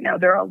around right now.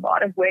 There are a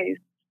lot of ways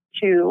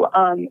to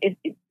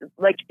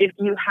if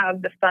you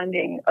have the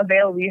funding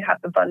available, you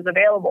have the funds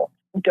available,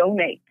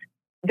 donate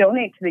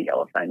to the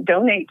Yellow Fund,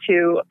 donate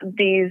to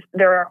these.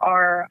 There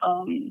are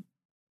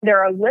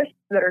lists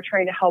that are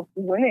trying to help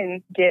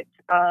women get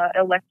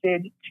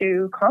elected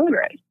to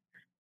Congress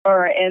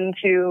or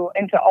into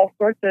all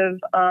sorts of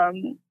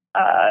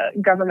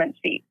government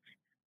seats.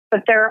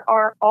 But there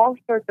are all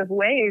sorts of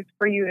ways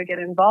for you to get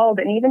involved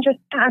and even just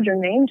add your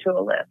name to a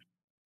list.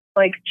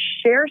 Like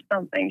share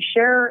something,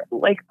 share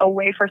like a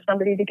way for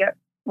somebody to get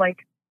like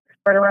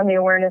spread around the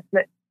awareness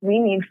that we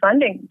need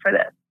funding for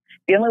this.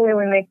 The only way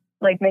we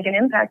make an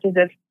impact is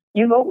if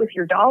you vote with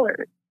your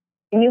dollars,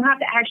 and you have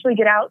to actually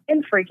get out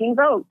and freaking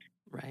vote.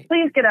 Right.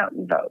 Please get out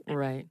and vote.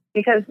 Right.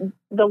 Because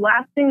the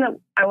last thing that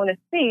I want to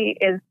see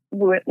is,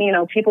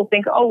 people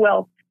think, oh,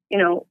 well,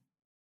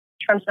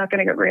 Trump's not going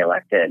to get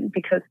reelected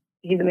because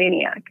he's a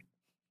maniac.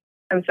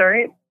 I'm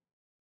sorry.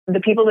 The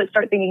people that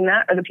start thinking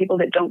that are the people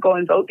that don't go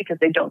and vote because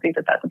they don't think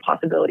that that's a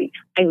possibility.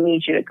 I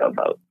need you to go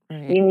vote.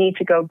 Right. You need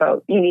to go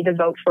vote. You need to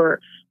vote for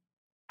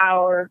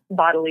our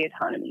bodily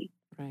autonomy,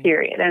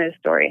 period, end of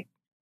story.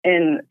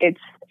 And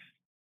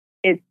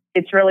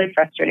it's really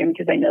frustrating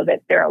because I know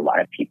that there are a lot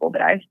of people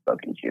that I've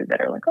spoken to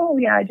that are like, oh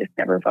yeah, I just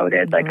never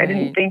voted. Like I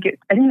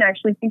didn't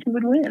actually think he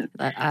would win.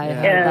 I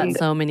heard that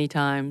so many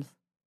times.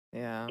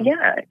 Yeah.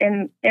 Yeah.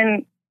 And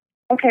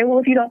okay, well,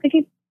 if you don't think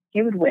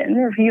he would win,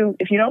 or if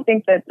you don't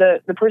think that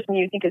the person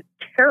you think is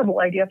a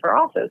terrible idea for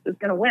office is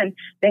going to win,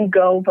 then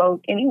go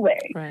vote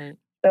anyway. Right.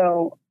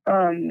 So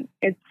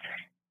it's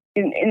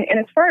and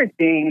as far as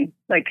being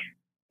like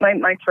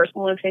my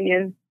personal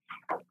opinion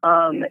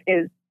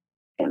is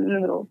in the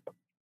middle.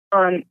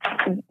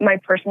 My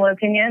personal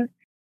opinion,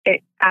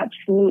 it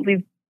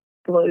absolutely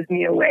blows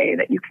me away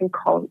that you can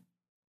call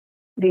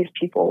these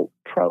people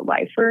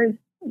pro-lifers,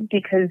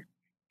 because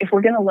if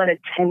we're going to let a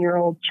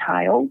 10-year-old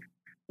child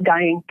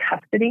die in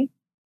custody,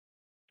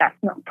 that's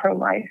not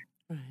pro-life.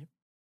 Right.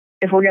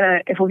 If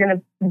we're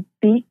gonna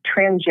beat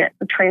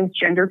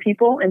transgender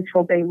people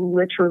until they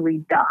literally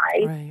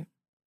die, right,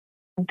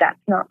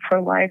 that's not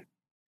pro-life.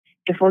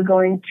 If we're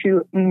going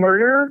to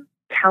murder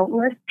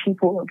countless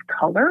people of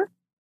color,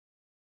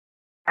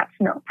 that's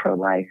not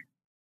pro-life.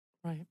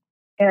 right.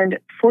 And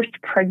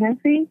forced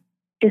pregnancy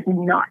is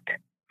not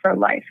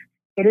pro-life.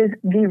 It is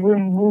the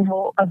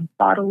removal of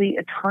bodily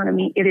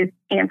autonomy. It is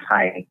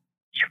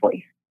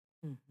anti-choice.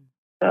 Mm-hmm.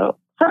 So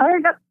I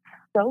got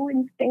so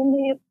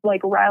insanely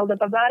riled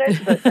up about it,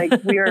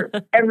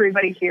 but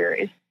everybody here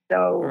is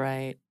so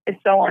right. It's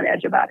so on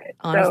edge about it.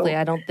 Honestly,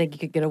 I don't think you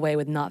could get away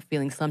with not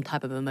feeling some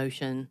type of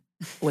emotion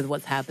with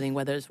what's happening,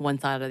 whether it's one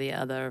side or the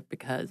other,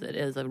 because it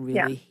is a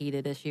really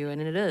heated issue,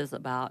 and it is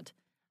about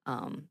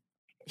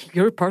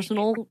your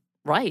personal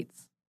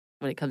rights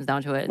when it comes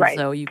down to it. And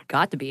so you've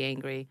got to be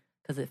angry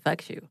because it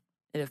affects you.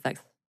 It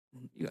affects,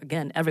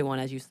 again, everyone,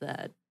 as you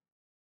said.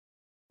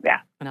 Yeah.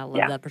 And I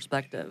love that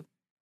perspective.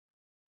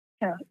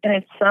 Yeah. And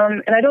it's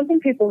and I don't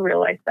think people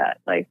realize that.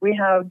 Like we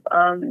have,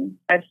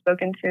 I've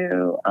spoken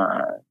to,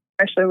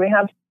 actually we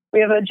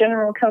have a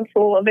general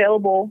counsel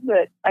available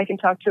that I can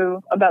talk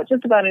to about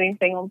just about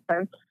anything all the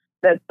time.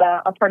 That's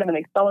a part of an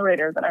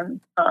accelerator that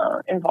I'm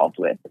involved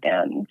with.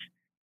 And,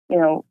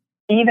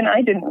 even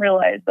I didn't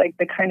realize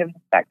the kind of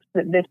effects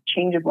that this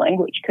change of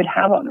language could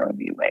have on Roe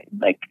v. Wade.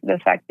 The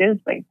fact is,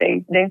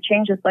 they've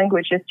changed this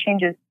language. This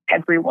changes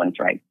everyone's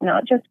rights,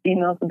 not just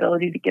females'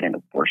 ability to get an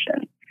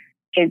abortion.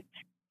 It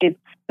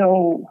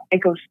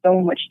goes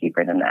so much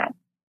deeper than that.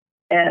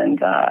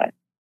 And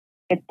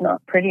it's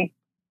not pretty.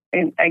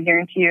 And I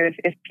guarantee you,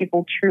 if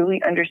people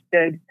truly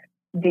understood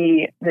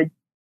the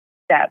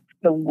depth,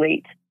 the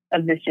weight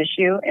of this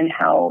issue and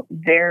how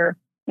their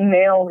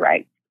male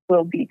rights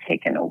will be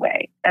taken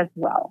away as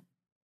well,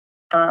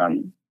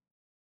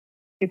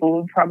 people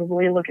would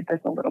probably look at this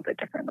a little bit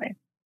differently.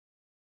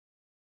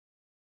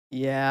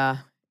 Yeah,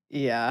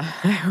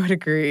 I would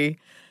agree.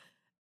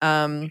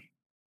 And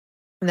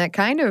that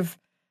kind of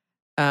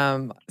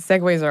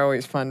segues are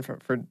always fun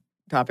for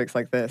topics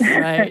like this,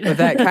 right? But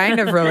that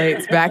kind of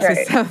relates back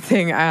to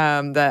something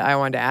that I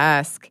wanted to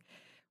ask,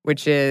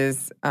 which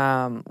is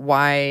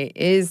why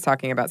is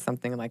talking about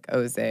something like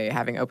Oze,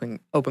 having open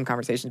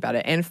conversations about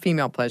it, and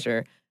female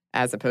pleasure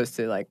as opposed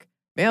to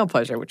male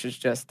pleasure, which is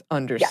just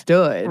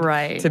understood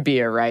to be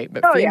a right,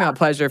 but female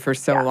pleasure for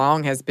so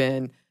long has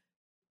been,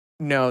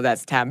 no,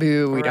 that's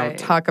taboo. We don't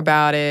talk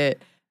about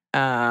it.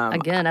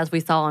 Again, as we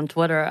saw on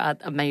Twitter, I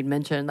made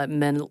mention that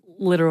men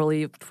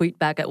literally tweet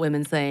back at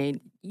women saying,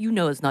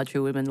 it's not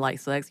true women like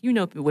sex.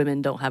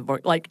 Women don't have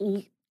work.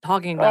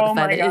 Talking about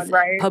the fact that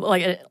it's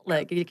public,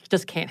 it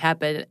just can't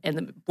happen.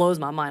 And it blows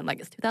my mind.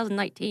 It's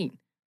 2019.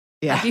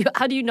 Yeah.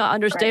 How do you not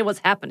understand what's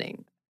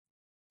happening?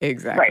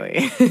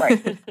 Exactly.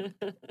 Right.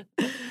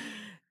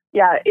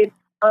 Yeah. It's,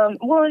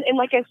 well, and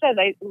like I said,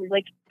 I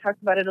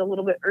talked about it a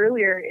little bit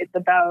earlier. It's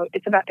about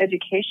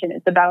education.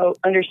 It's about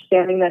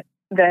understanding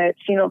that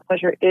female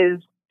pleasure is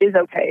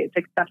okay. It's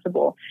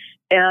acceptable.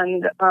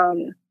 And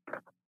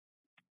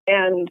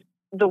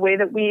the way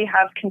that we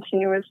have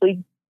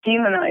continuously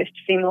demonized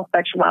female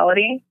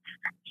sexuality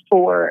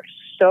for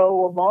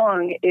so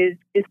long is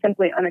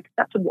simply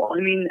unacceptable. I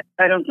mean,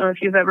 I don't know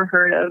if you've ever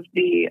heard of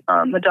the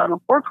Madonna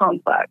whore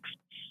complex,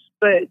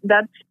 but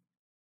that's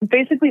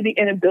basically the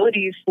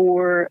inability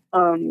for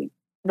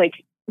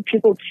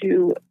people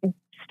to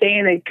stay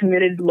in a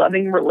committed,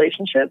 loving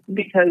relationship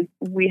because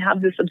we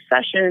have this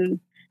obsession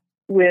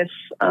with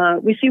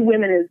we see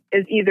women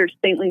as either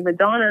saintly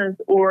Madonnas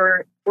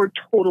or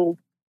total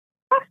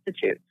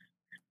prostitutes.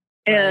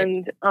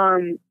 Right.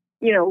 And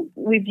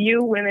we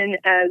view women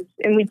as,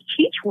 and we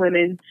teach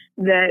women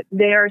that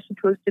they are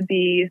supposed to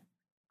be,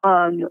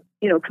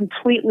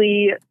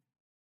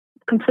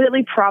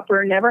 completely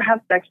proper, never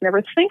have sex,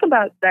 never think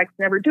about sex,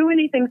 never do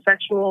anything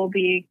sexual,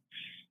 be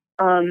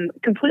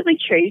completely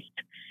chaste.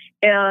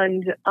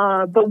 And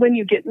but when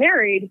you get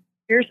married,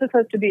 you're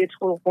supposed to be a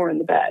total whore in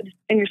the bed,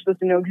 and you're supposed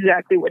to know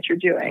exactly what you're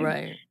doing.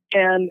 Right.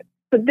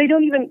 But we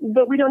don't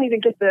even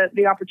get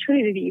the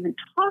opportunity to even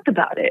talk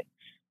about it,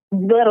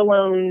 let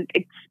alone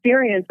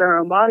experience our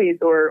own bodies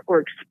or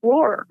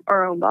explore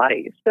our own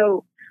bodies.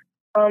 So,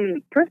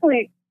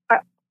 personally,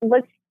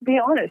 let's be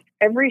honest.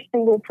 Every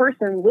single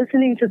person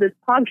listening to this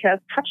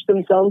podcast touched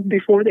themselves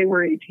before they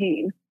were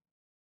 18.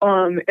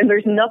 And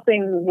there's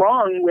nothing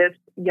wrong with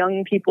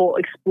young people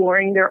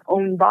exploring their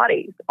own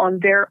bodies on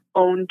their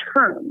own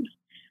terms.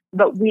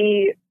 But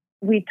we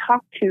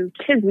talk to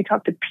kids, we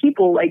talk to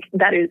people like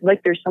that is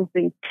like there's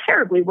something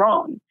terribly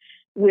wrong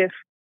with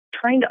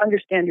trying to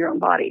understand your own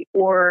body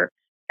or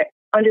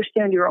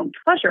understand your own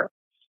pleasure.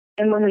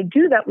 And when we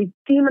do that, we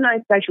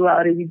demonize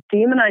sexuality, we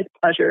demonize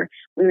pleasure,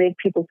 we make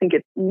people think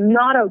it's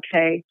not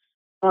okay,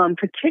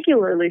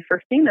 particularly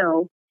for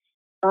females,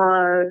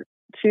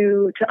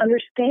 to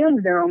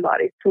understand their own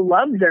bodies, to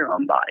love their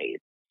own bodies.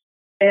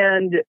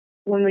 And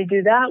when we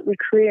do that, we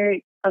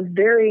create a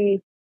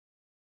very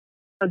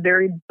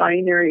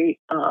binary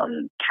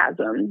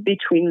chasm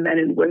between men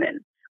and women,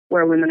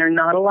 where women are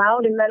not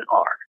allowed and men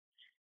are.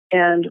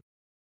 And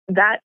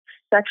that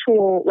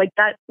sexual, like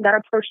that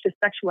approach to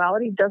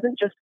sexuality doesn't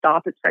just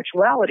stop at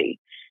sexuality.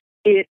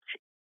 It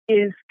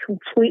is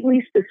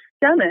completely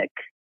systemic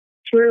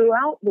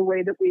throughout the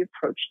way that we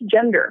approach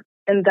gender.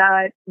 And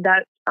that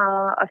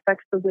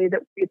affects the way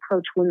that we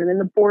approach women in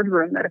the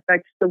boardroom. That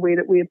affects the way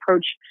that we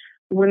approach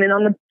women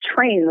on the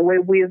train, the way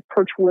we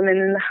approach women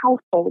in the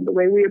household, the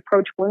way we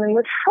approach women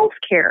with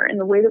healthcare, and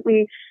the way that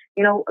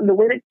the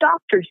way that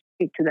doctors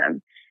speak to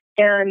them.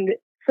 And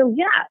so,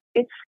 yeah,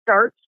 it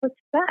starts with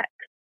sex.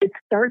 It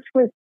starts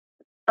with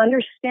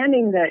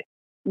understanding that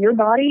your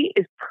body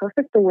is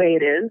perfect the way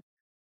it is,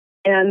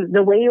 and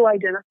the way you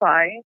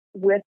identify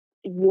with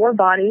your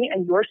body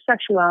and your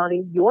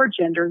sexuality, your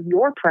gender,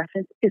 your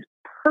preference is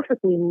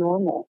perfectly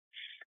normal.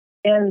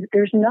 And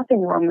there's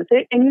nothing wrong with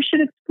it, and you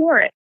should explore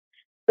it.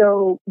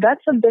 So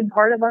that's a big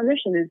part of our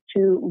mission, is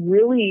to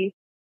really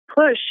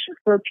push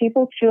for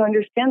people to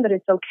understand that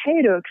it's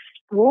okay to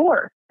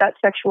explore that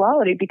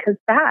sexuality, because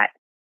that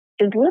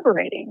is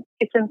liberating.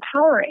 It's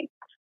empowering.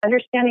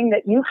 Understanding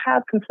that you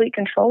have complete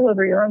control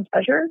over your own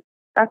pleasure,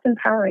 that's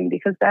empowering,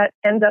 because that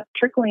ends up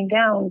trickling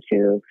down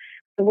to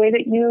the way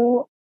that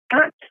you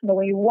act, the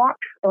way you walk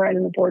around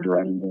in the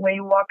boardroom, the way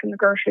you walk in the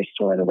grocery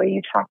store, the way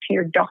you talk to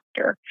your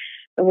doctor,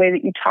 the way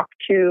that you talk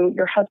to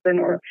your husband,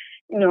 or,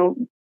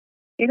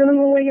 even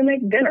the way you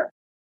make dinner.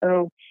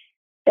 So,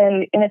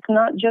 and it's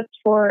not just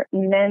for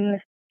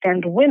men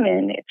and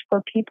women, it's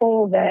for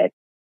people that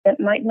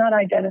might not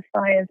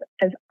identify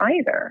as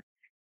either.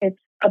 It's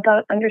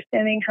about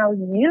understanding how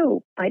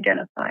you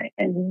identify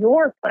and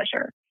your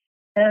pleasure.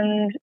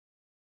 And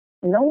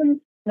no one's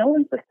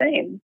the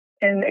same.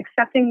 And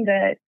accepting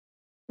that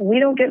we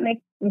don't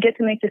get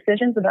to make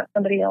decisions about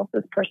somebody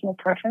else's personal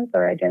preference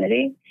or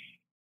identity,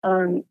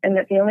 and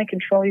that the only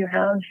control you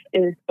have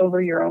is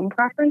over your own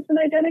preference and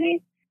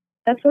identity.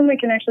 That's when we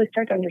can actually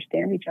start to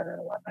understand each other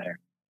a lot better.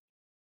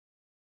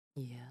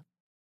 Yeah.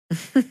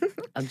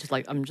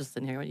 I'm just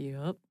sitting here with you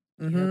up.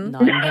 Mm-hmm.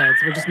 Nodding heads.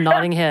 We're just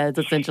nodding heads,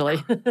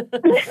 essentially.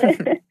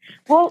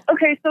 Well,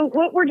 okay. So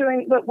what we're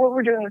doing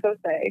with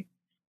OSE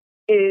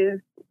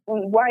is,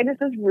 why this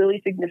is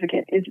really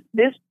significant is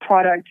this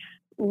product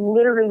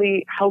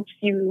literally helps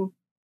you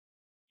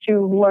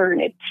to learn.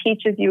 It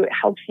teaches you. It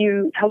helps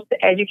to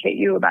educate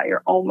you about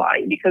your own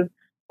body. Because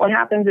what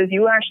happens is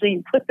you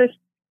actually put this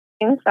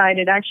inside.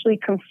 It actually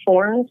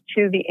conforms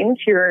to the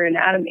interior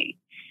anatomy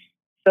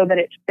so that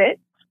it fits,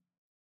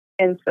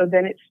 and so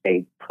then it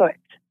stays put.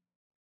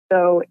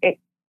 So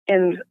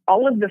and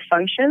all of the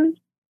functions,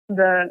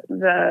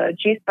 the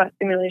G-spot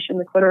stimulation,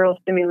 the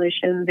clitoral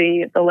stimulation,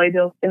 the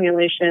labial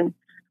stimulation,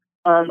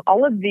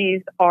 all of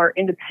these are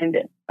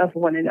independent of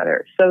one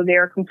another. So they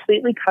are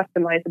completely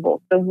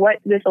customizable. So what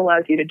this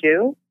allows you to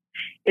do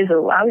is it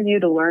allows you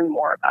to learn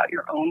more about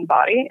your own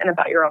body and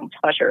about your own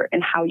pleasure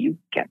and how you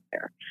get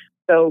there.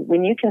 So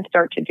when you can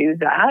start to do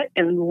that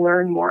and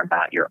learn more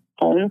about your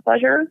own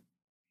pleasure,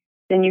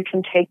 then you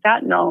can take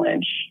that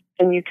knowledge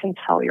and you can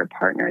tell your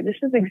partner, this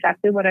is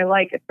exactly what I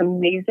like. It's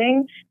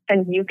amazing.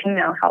 And you can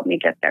now help me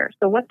get there.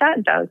 So what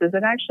that does is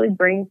it actually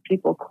brings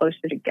people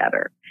closer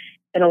together.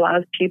 It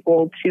allows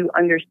people to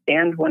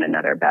understand one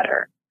another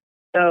better.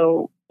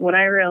 So when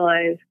I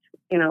realized,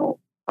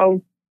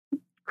 oh,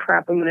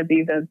 crap, I'm going to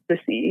be the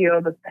CEO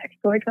of a sex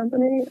toy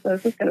company.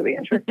 This is going to be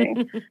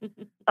interesting.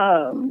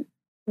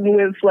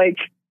 With like,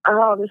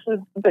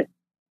 but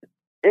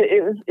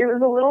it was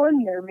a little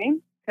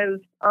unnerving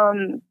because,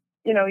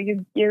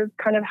 you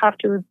kind of have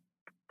to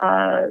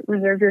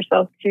reserve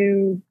yourself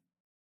to,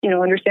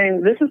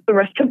 understanding this is the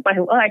rest of my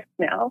life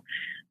now.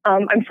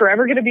 I'm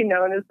forever going to be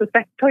known as the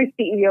sex toy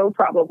CEO,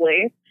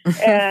 probably.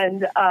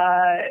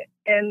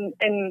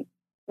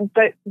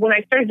 But when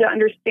I started to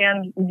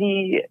understand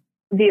the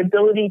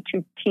ability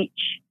to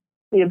teach,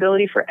 the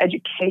ability for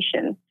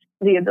education,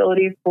 the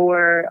ability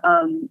for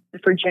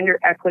gender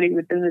equity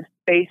within this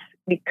space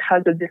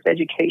because of this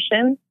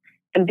education,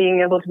 and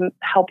being able to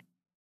help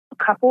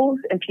couples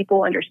and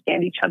people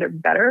understand each other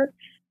better,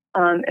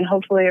 and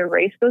hopefully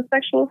erase those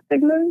sexual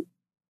stigmas,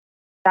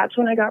 that's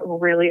when I got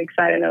really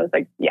excited. I was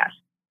like, yes,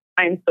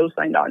 I am so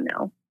signed on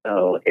now.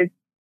 So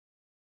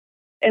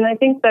and I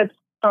think that's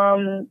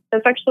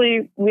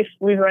actually,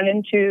 we've run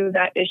into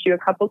that issue a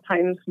couple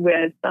times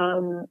with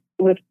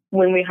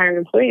when we hire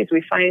employees.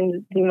 We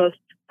find the most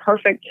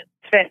perfect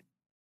fit,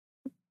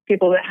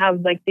 people that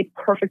have like the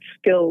perfect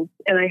skills.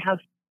 And I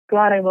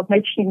love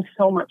my team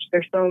so much.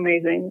 They're so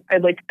amazing. I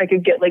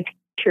could get like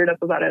teared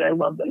up about it. I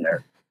love them.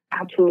 They're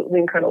absolutely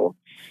incredible.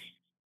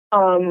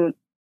 Like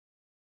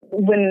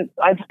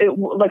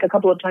a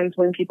couple of times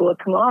when people have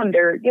come on,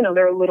 they're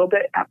a little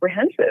bit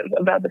apprehensive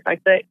about the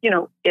fact that,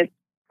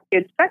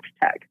 it's sex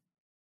tech.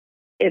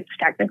 It's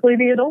technically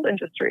the adult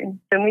industry.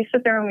 Then we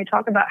sit there and we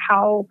talk about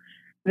how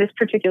this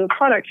particular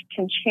product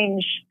can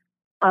change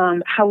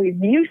how we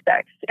view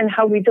sex and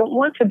how we don't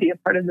want to be a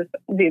part of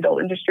the adult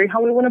industry,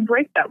 how we want to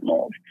break that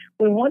mold.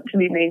 We want to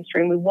be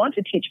mainstream. We want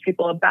to teach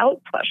people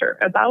about pleasure,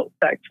 about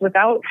sex,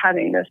 without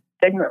having this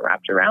stigma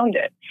wrapped around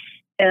it,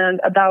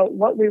 and about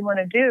what we want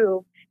to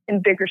do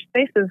in bigger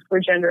spaces where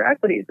gender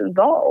equity is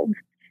involved.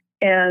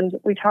 And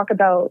we talk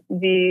about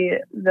the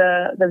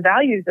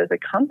values as a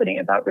company,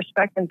 about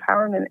respect,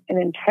 empowerment,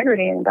 and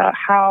integrity, and about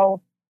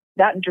how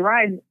that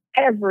drives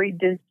every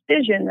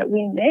decision that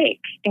we make,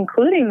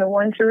 including the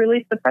one to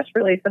release the press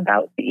release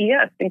about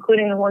CES,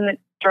 including the one that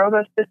drove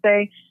us to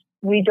say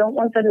we don't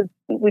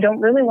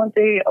really want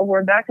the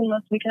award back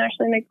unless we can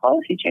actually make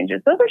policy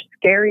changes. Those are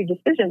scary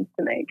decisions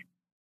to make.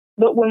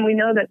 But when we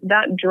know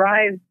that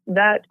drives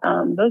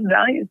those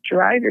values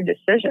drive your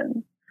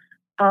decisions,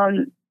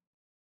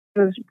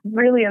 those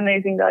really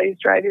amazing values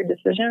drive your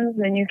decisions,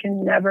 then you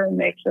can never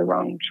make the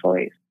wrong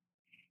choice.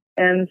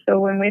 And so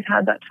when we've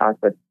had that talk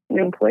with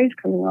new employees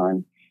coming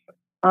on,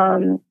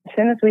 as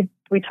soon as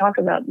we talk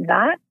about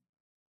that,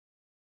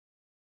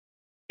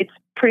 it's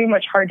pretty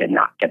much hard to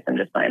not get them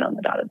to sign on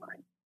the dotted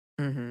line.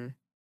 Mm-hmm.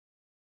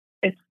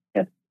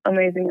 It's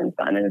amazing and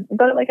fun.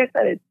 But like I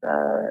said, it's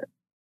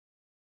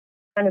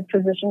kind of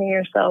positioning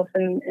yourself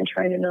and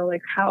trying to know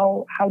like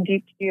how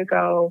deep do you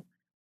go,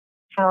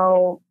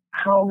 how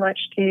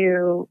much do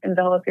you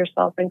envelop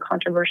yourself in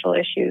controversial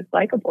issues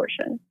like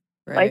abortion,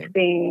 right. like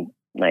being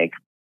like,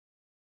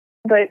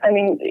 but I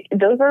mean,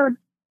 those are,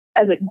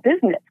 as a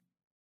business,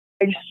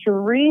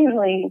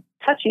 extremely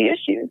touchy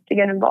issues to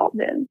get involved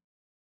in.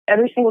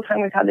 Every single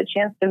time we've had the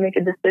chance to make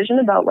a decision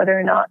about whether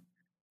or not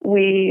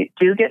we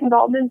do get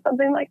involved in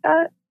something like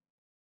that,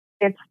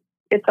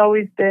 it's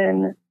always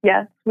been,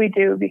 yes, we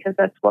do, because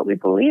that's what we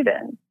believe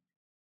in.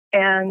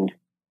 And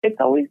it's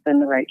always been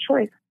the right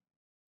choice.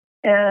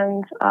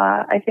 And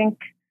I think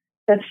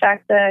the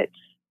fact that,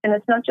 and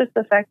it's not just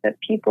the fact that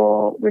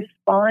people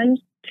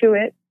respond to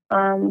it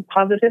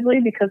positively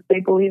because they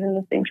believe in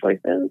the same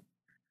choices.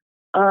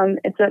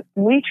 It's that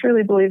we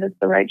truly believe it's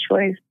the right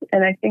choice.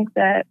 And I think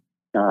that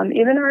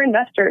even our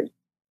investors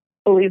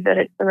believe that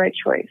it's the right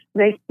choice.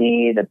 They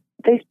see the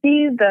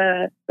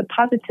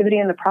positivity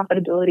and the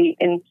profitability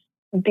in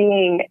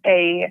being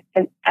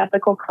an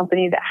ethical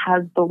company that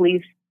has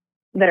beliefs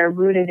that are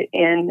rooted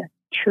in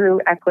true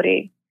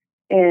equity,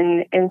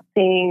 in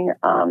seeing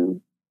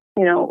men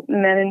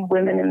and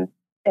women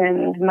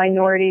and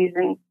minorities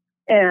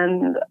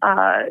and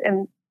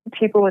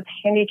people with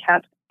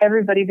handicaps,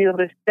 everybody be able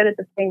to sit at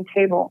the same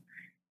table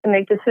and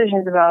make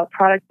decisions about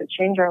products that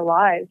change our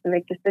lives and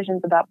make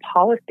decisions about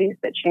policies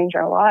that change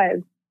our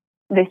lives.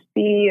 They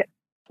see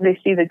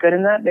the good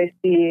in that. They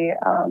see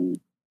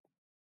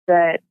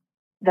that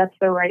that's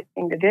the right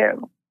thing to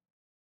do.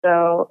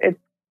 So it's,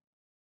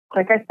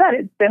 like I said,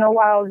 it's been a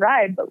wild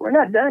ride, but we're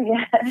not done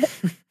yet.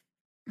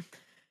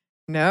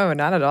 No,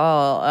 not at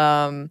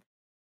all.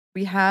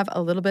 We have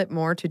a little bit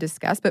more to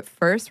discuss, but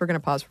first we're going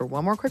to pause for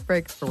one more quick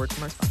break for word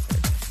from our sponsor.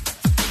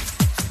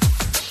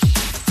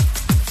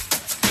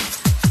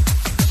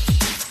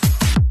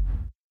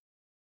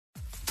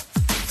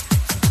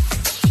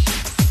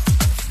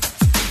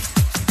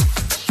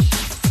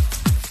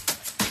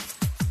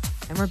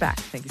 And we're back.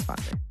 Thank you,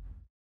 sponsor.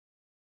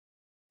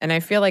 And I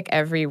feel like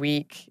every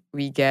week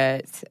we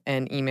get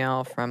an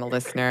email from a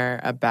listener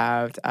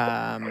about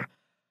bro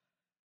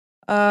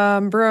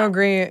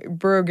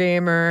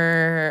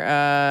gamer,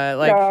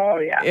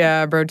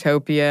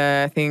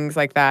 brotopia, things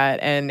like that.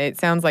 And it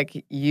sounds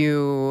like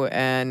you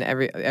and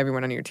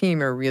everyone on your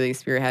team are really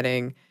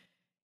spearheading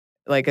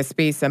like a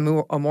space, a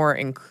more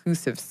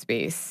inclusive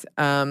space.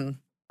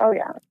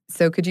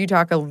 So could you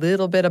talk a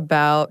little bit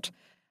about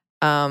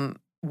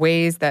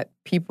ways that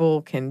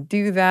people can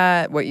do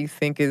that, what you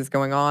think is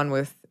going on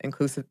with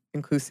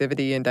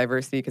inclusivity and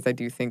diversity? Because I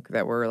do think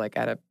that we're like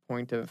at a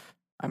point of,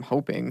 I'm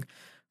hoping,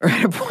 or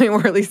at a point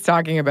where at least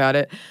talking about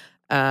it.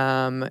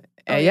 And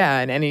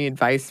any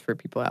advice for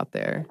people out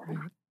there?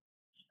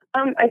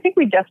 I think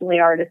we definitely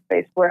are at a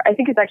space where I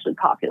think it's actually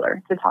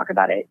popular to talk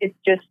about it. It's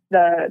just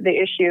the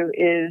issue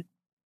is,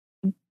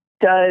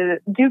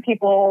 do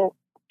people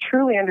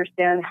truly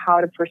understand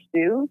how to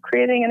pursue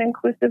creating an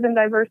inclusive and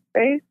diverse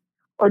space,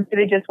 or do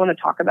they just want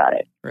to talk about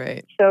it?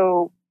 Right.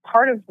 So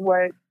part of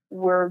what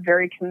we're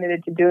very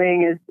committed to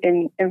doing is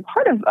in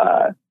part of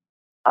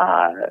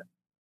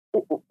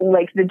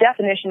like the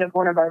definition of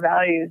one of our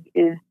values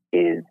is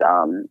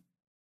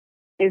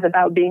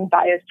about being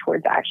biased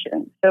towards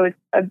action. So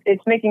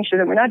it's making sure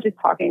that we're not just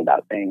talking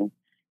about things.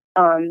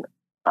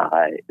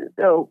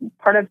 So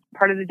part of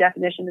the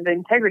definition of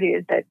integrity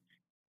is that,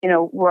 you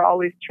know, we're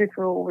always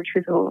truthful. We're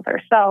truthful with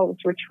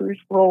ourselves. We're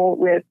truthful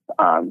with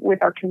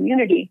our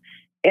community,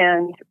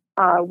 and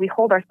we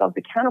hold ourselves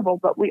accountable.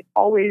 But we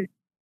always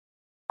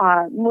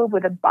move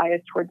with a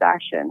bias towards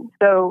action.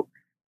 So,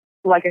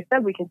 like I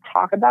said, we can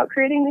talk about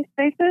creating these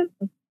spaces,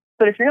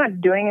 but if you're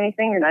not doing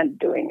anything, you're not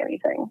doing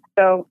anything.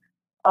 So,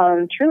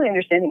 truly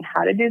understanding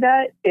how to do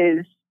that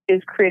is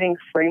creating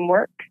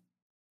framework.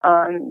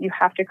 You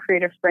have to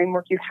create a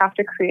framework. You have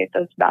to create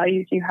those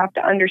values. You have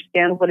to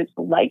understand what it's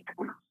like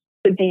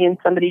to be in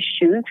somebody's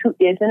shoes who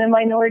is in a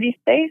minority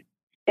space.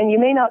 And you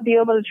may not be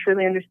able to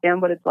truly understand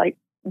what it's like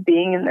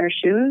being in their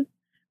shoes,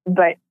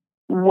 but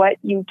what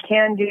you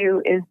can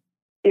do is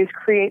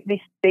create the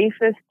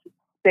safest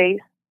space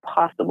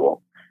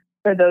possible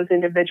for those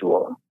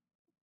individuals.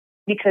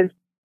 Because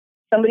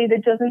somebody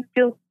that doesn't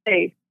feel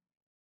safe,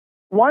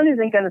 one,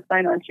 isn't going to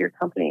sign on to your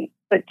company,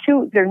 but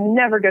two, they're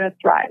never going to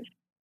thrive.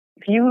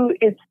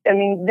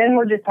 Then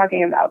we're just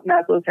talking about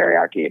Maslow's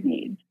hierarchy of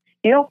needs.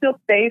 You don't feel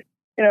safe,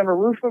 you don't have a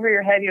roof over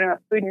your head, you don't have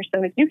food in your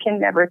stomach, you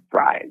can never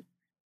thrive.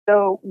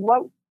 So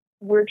what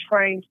we're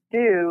trying to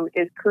do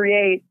is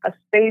create a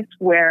space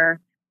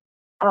where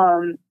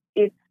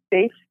it's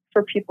safe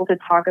for people to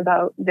talk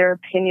about their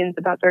opinions,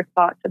 about their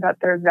thoughts, about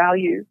their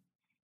values,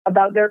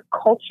 about their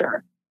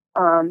culture,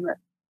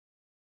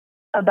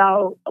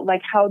 about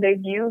like how they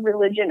view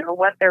religion or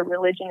what their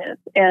religion is,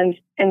 and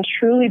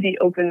truly be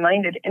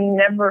open-minded and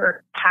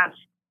never pass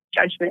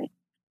judgment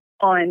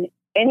on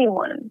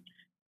anyone,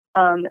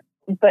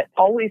 but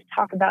always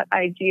talk about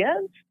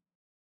ideas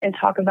and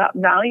talk about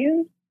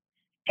values.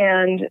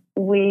 And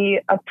we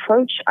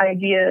approach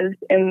ideas,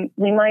 and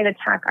we might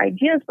attack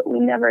ideas, but we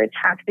never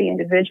attack the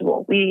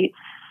individual. We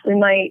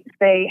might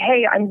say,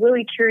 "Hey, I'm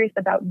really curious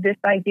about this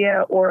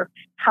idea, or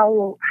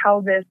how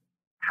this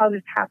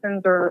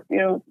happens, or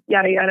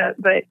yada yada."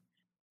 But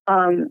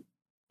you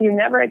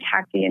never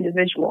attack the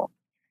individual.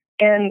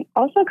 And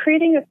also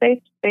creating a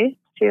safe space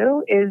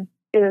too is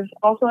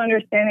also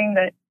understanding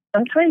that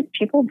sometimes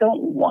people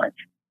don't want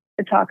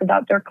to talk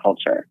about their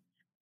culture.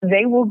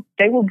 They will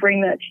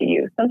bring that to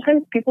you.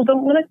 Sometimes people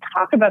don't want to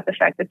talk about the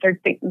fact that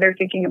they're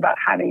thinking about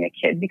having a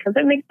kid because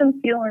it makes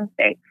them feel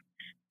unsafe.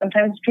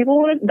 Sometimes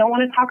people don't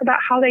want to talk about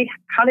how they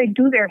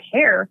do their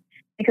hair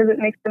because it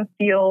makes them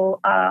feel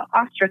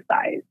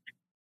ostracized.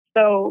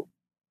 So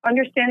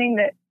understanding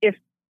that if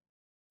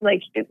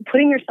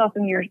putting yourself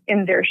in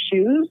their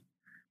shoes,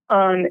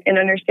 and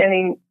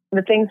understanding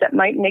the things that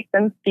might make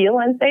them feel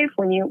unsafe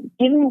when you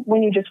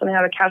just want to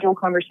have a casual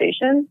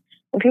conversation.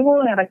 When people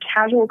want to have a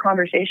casual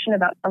conversation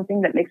about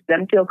something that makes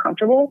them feel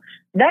comfortable,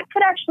 that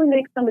could actually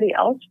make somebody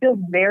else feel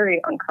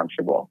very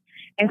uncomfortable.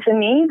 And to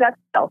me,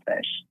 that's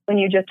selfish. When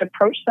you just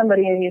approach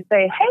somebody and you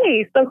say,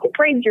 "Hey, so who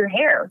braids your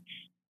hair?"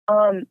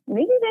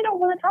 Maybe they don't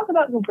want to talk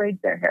about who braids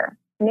their hair.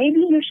 Maybe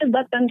you should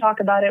let them talk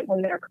about it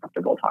when they're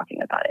comfortable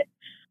talking about it.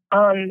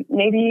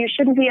 Maybe you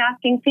shouldn't be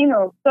asking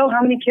females, "So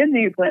how many kids are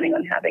you planning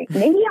on having?"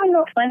 Maybe I'm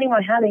not planning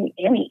on having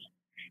any.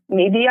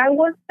 Maybe I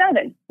want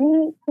 7.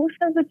 Who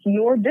says it's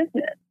your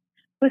business?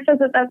 Who says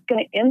that that's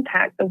going to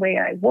impact the way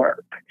I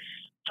work?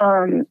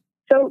 So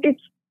to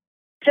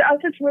us,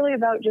 it's really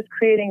about just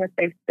creating a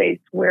safe space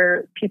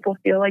where people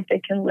feel like they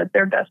can live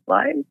their best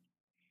lives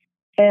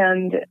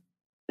and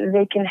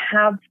they can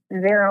have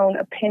their own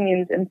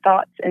opinions and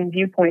thoughts and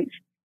viewpoints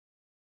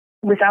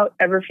without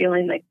ever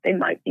feeling like they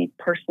might be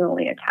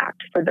personally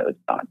attacked for those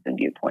thoughts and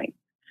viewpoints.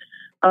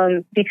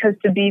 Because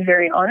to be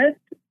very honest,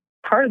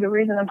 part of the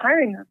reason I'm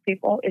hiring those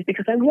people is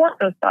because I want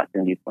those thoughts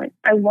and viewpoints.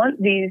 I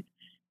want these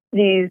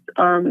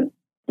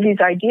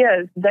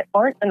ideas that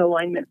aren't in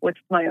alignment with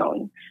my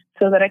own,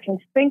 so that I can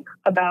think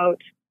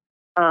about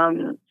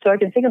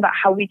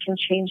how we can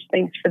change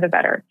things for the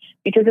better.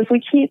 Because if we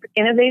keep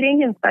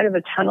innovating inside of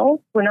a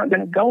tunnel, we're not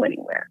going to go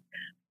anywhere.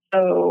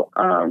 So,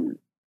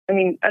 I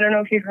mean, I don't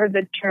know if you've heard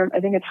the term. I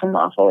think it's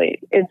homophily.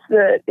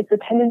 It's a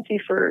tendency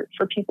for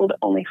people to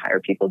only hire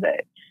people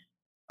that,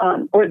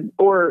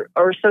 or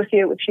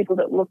associate with people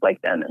that look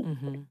like them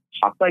and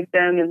talk like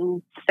them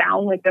and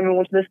sound like them and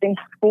went to the same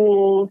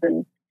schools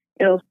and,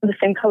 you know, the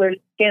same color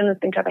skin, the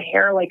same type of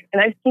hair. Like,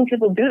 and I've seen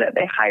people do that.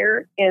 They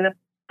hire in a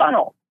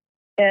funnel,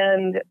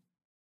 and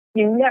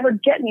you never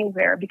get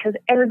anywhere because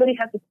everybody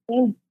has the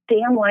same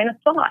damn line of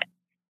thought.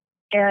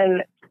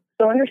 And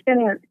so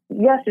understanding that,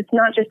 yes, it's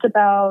not just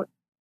about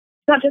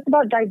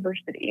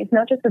diversity. It's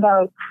not just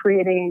about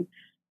creating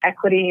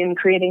equity and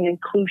creating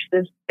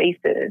inclusive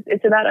spaces.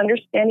 It's about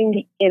understanding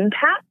the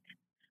impact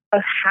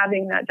of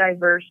having that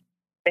diverse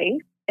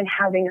space and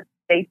having a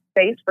safe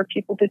space for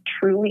people to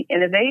truly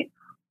innovate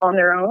on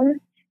their own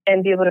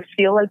and be able to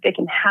feel like they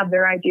can have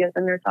their ideas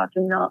and their thoughts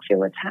and not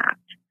feel attacked.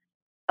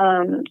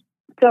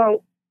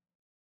 So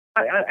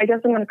I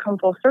guess I'm going to come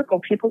full circle.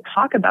 People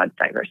talk about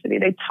diversity.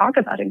 They talk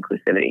about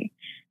inclusivity.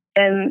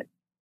 And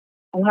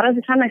a lot of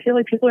the time I feel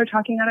like people are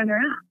talking out of their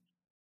ass.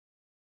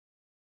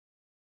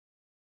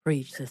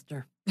 Preach,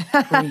 sister. Preach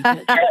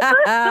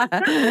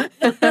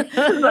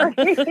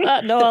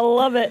it. No, I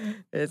love it.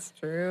 It's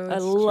true. I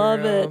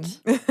love it.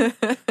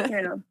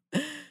 Yeah.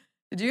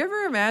 Did you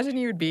ever imagine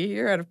you would be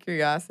here out of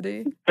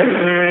curiosity?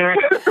 No.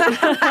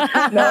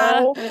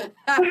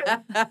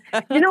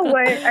 You know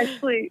what?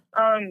 Actually,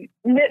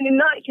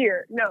 not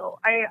here. No.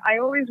 I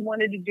always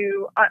wanted to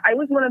do. I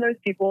was one of those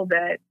people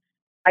that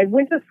I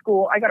went to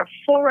school. I got a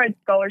full ride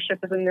scholarship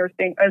as a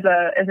nursing as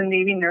a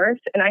Navy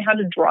nurse, and I had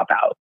to drop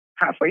out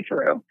halfway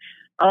through.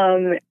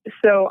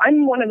 So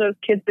I'm one of those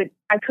kids that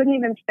I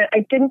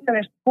didn't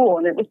finish school,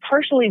 and it was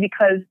partially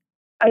because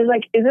I was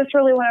like, is this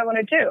really what I want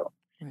to do?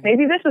 Right.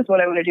 Maybe this is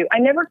what I want to do. I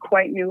never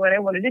quite knew what I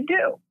wanted to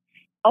do.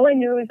 All I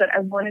knew is that I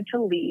wanted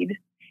to lead,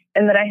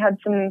 and that I had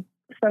some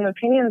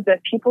opinions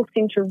that people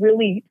seemed to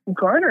really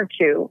garner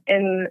to,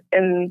 and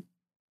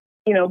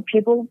you know,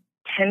 people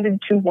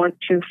tended to want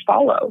to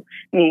follow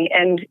me,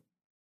 and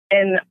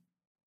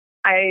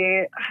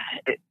I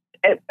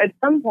at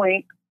some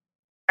point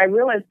I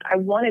realized I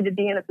wanted to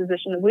be in a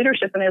position of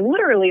leadership, and I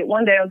literally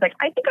one day I was like,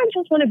 I think I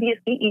just want to be a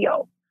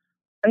CEO.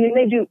 I mean,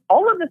 they do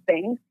all of the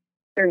things.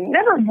 They're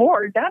never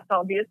bored. That's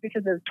obvious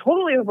because they're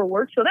totally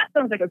overworked. So that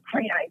sounds like a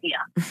great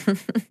idea.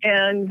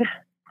 And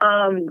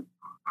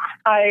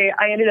I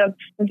ended up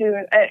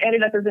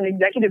as an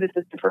executive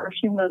assistant for a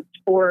few months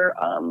for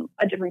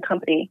a different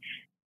company.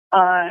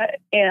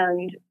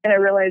 And I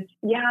realized,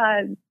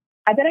 yeah,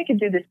 I bet I could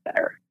do this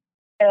better.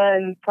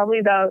 And probably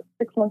about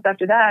 6 months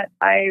after that,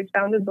 I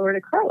founded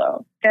Lora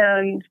DiCarlo.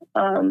 And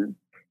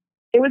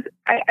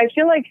I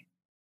feel like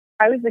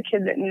I was the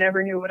kid that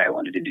never knew what I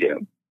wanted to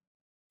do.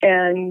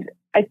 And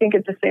I think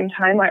at the same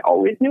time, I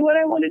always knew what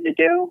I wanted to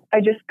do. I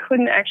just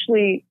couldn't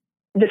actually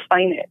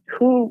define it.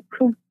 Who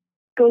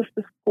goes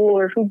to school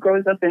or who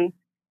grows up in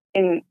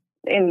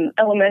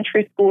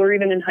elementary school or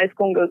even in high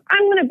school and goes,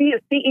 I'm going to be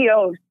a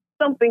CEO of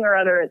something or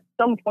other at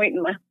some point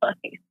in my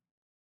life?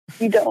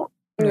 You don't.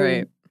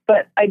 Right.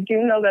 But I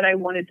do know that I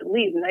wanted to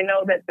lead. And I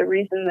know that the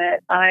reason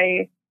that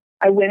I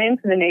went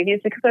into the Navy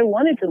is because I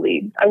wanted to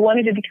lead. I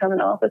wanted to become an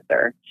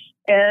officer.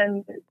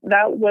 And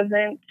that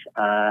wasn't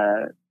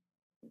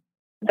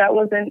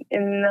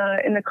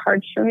in the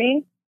cards for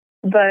me.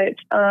 But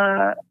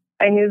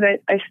I knew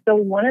that I still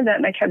wanted that,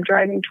 and I kept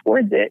driving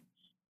towards it.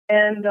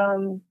 And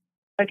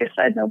like I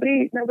said,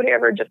 nobody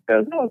ever just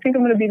goes, "Oh, I think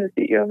I'm going to be the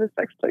CEO of a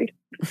sex toy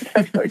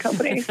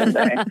company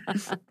someday."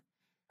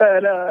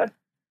 But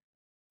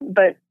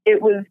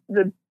it was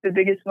the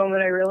biggest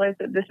moment I realized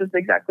that this is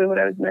exactly what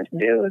I was meant to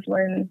do. Was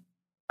when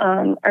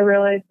I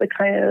realized the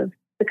kind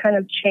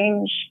of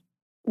change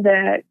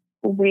that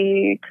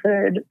we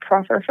could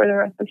proffer for the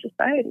rest of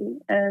society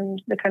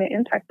and the kind of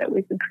impact that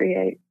we could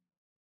create.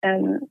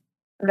 And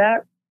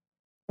that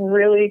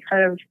really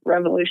kind of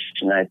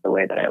revolutionized the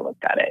way that I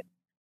looked at it.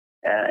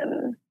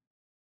 And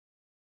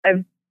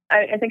I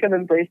think I've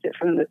embraced it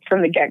from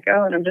the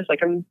get-go, and I'm just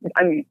like, I'm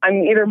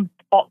either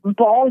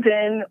balls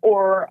in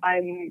or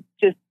I'm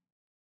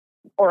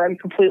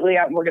completely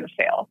out and we're going to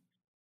fail.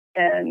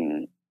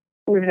 And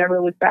we've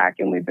never looked back,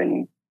 and we've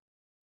been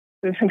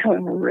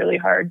going really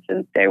hard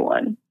since day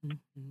one.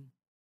 Mm-hmm.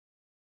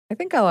 I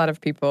think a lot of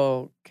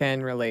people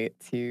can relate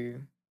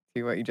to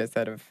what you just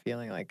said of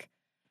feeling like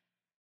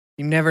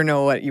you never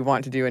know what you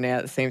want to do, and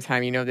at the same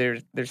time, you know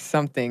there's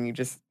something, you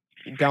just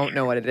don't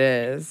know what it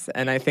is.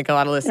 And I think a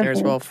lot of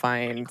listeners will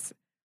find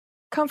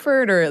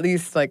comfort, or at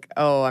least like,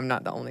 oh, I'm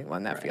not the only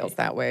one that feels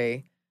that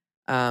way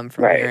from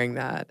hearing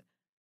that.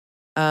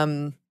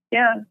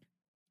 Yeah.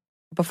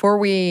 Before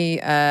we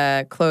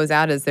close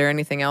out, is there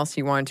anything else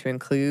you want to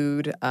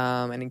include?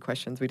 Any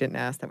questions we didn't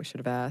ask that we should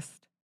have asked?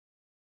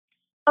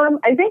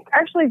 I think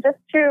actually just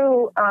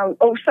to,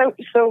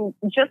 so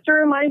just to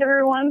remind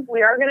everyone,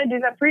 we are going to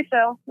do that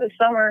pre-sale this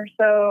summer.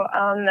 So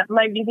that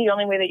might be the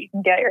only way that you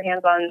can get your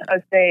hands on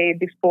a say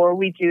before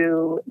we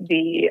do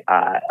the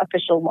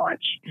official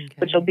launch,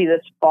 which will be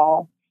this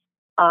fall.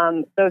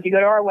 So if you go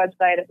to our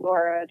website at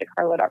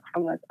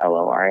LoraDiCarlo.com, that's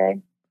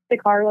LORA,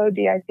 DiCarlo,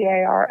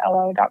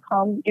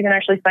 DICARLO.com. You can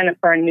actually sign up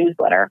for our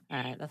newsletter. All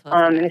right, that's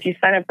what and if you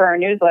sign up for our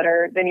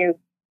newsletter, then you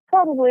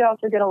probably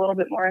also get a little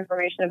bit more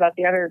information about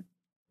the other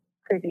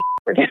crazy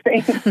we're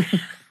doing.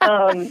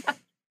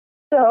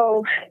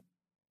 So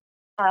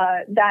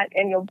that,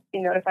 and you'll be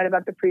notified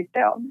about the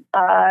pre-sale.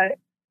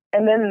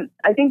 And then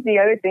I think the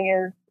other thing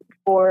is,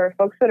 for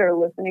folks that are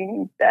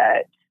listening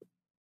that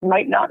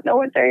might not know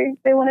what they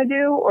want to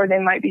do, or they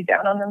might be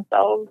down on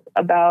themselves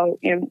about,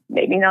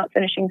 maybe not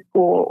finishing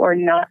school or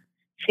not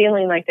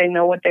feeling like they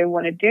know what they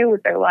want to do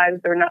with their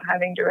lives or not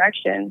having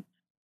direction.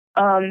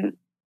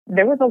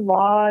 There was a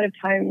lot of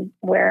time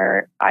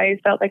where I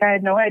felt like I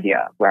had no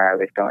idea where I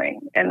was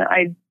going, and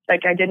I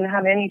didn't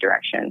have any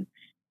direction.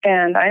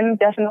 And I'm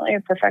definitely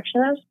a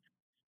perfectionist,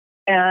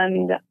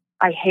 and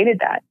I hated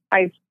that.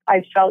 I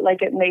felt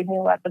like it made me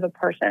less of a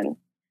person.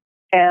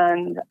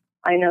 And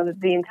I know that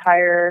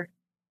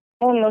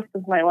most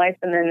of my life,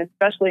 and then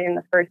especially in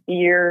the first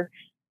year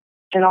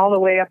and all the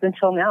way up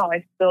until now,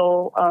 I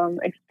still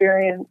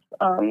experience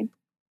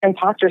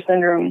imposter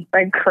syndrome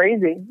like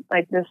crazy,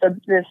 like this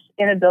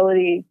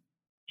inability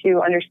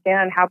to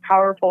understand how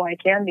powerful I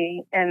can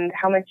be and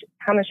how much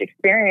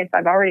experience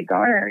I've already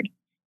garnered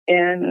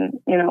in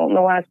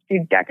the last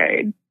few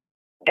decades.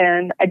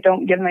 And I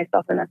don't give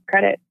myself enough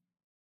credit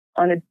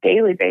on a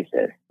daily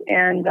basis.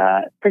 And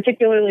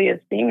particularly as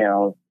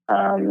females,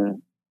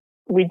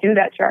 we do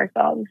that to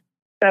ourselves.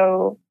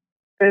 So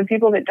for the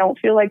people that don't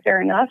feel like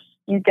they're enough,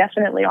 you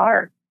definitely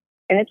are.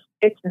 And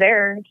it's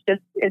there.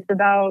 It's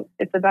about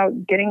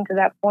getting to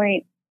that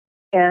point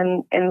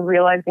and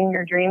realizing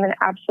your dream and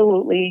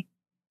absolutely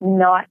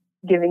not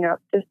giving up.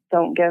 Just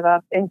don't give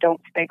up and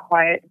don't stay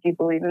quiet if you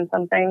believe in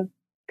something,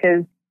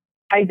 because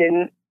I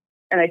didn't,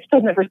 and I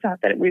still never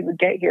thought that we would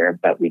get here,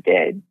 but we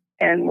did,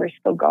 and we're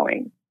still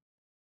going.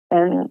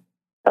 And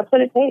that's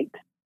what it takes.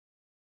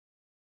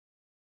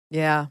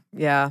 Yeah,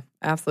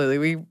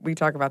 absolutely. We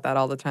talk about that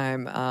all the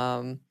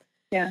time.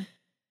 Yeah.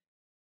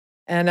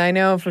 And I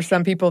know for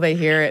some people, they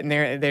hear it and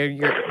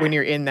when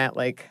you're in that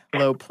like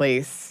low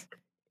place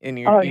and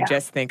you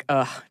just think,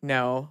 oh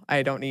no,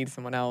 I don't need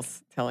someone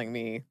else telling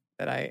me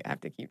that I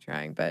have to keep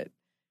trying. But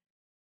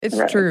it's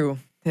true.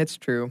 It's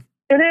true.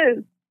 It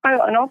is.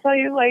 And I'll tell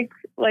you, like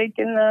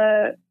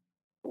in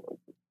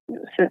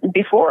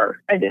before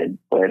I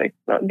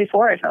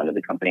founded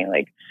the company,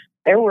 like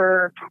there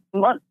were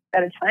months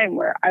at a time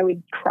where I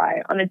would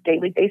cry on a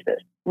daily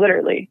basis,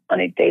 literally on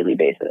a daily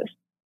basis.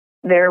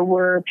 There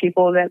were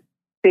people that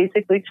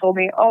basically told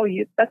me, "Oh,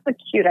 that's a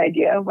cute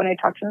idea," when I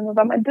talked to them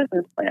about my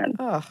business plan.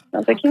 Oh, I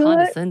was like, "You know what?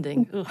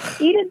 Condescending.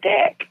 Eat a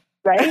dick,"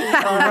 right?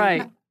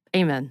 Right.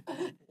 Amen.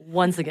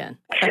 Once again.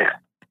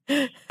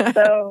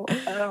 So,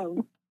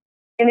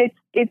 and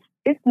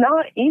it's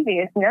not easy.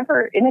 It's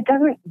never, and it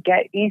doesn't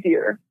get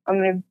easier. I'm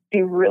going to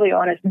be really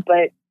honest,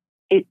 but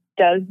it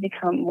does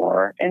become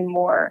more and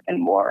more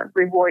and more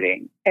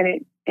rewarding.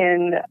 And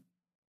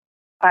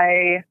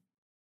I've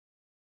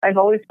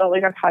always felt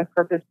like I've had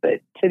purpose, but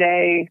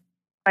today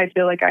I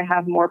feel like I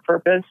have more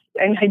purpose,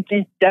 and I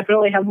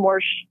definitely have more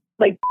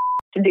to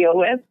deal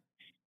with,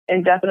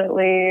 and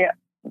definitely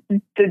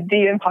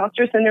the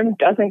imposter syndrome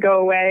doesn't go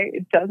away.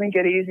 It doesn't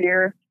get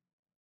easier,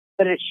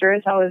 but it sure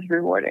as hell is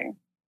rewarding.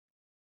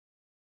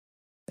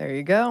 There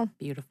you go.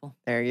 Beautiful.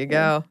 There you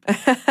go.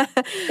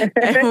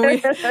 And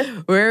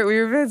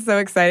we've been so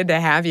excited to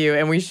have you.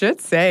 And we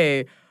should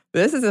say,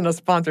 this isn't a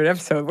sponsored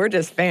episode. We're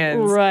just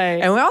fans. Right.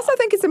 And we also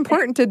think it's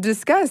important to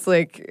discuss,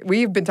 like,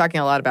 we've been talking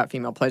a lot about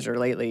female pleasure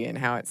lately and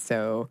how it's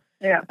so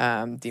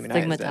demonized.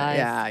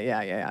 Stigmatized.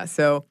 Yeah.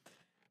 So,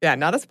 yeah,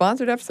 not a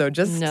sponsored episode,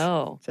 just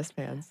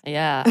fans.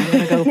 Yeah, I'm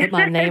going to go put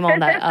my name on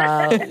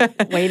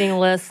that waiting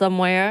list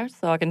somewhere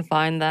so I can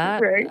find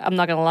that. Right. I'm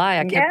not going to lie.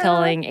 I kept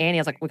telling Annie, I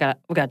was like, we got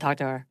to talk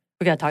to her.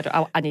 We got to talk to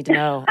her. I need to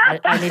know.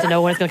 I need to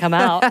know when it's going to come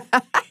out.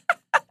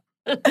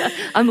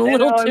 I'm a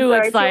little too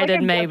excited,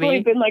 I've maybe.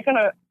 Been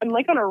I'm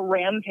on a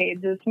rampage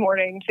this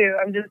morning too.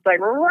 I'm just like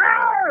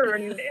roar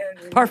and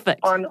perfect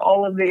on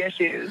all of the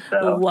issues.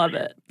 So love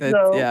it.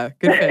 Yeah,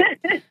 good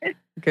fit.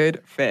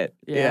 Good fit.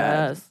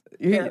 Yes.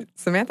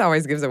 Samantha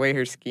always gives away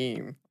her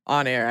scheme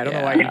on air. I don't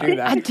know why you do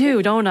that. I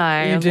do, don't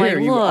I? You do. Like,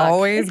 you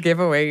always give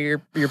away your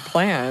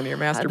plan, your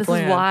master plan.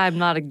 This is why I'm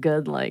not a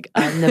good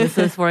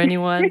nemesis for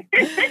anyone.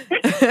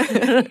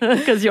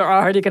 Because you're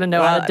already going to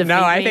know how to defeat me.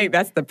 No, I think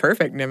that's the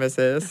perfect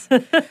nemesis.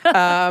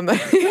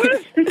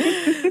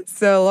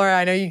 So, Lora,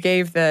 I know you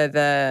gave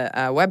the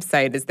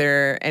website. Is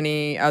there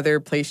any other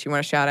place you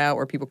want to shout out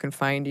where people can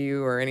find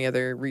you, or any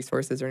other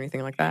resources or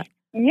anything like that?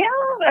 Yeah,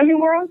 I mean,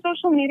 we're on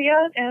social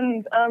media,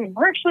 and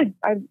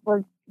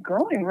we're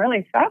growing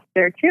really fast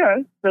there too. I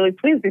was really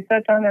pleased. We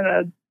sat down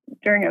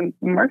during a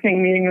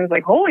marketing meeting and it was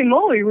like, holy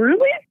moly,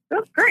 really?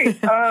 That's great.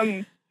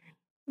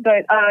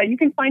 But you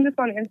can find us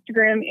on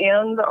Instagram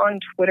and on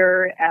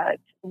Twitter at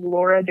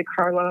Lora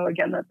DiCarlo.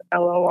 Again, that's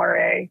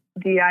LORA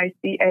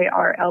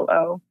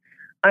DICARLO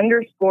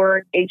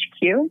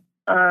 _HQ.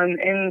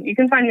 And you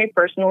can find me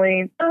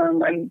personally.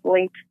 I'm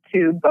linked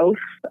to both.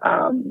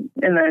 And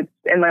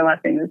my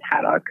last name is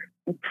Haddock.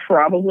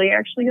 probably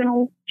actually going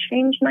to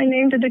change my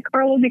name to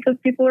DiCarlo because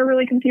people are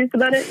really confused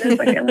about it. It's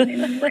my family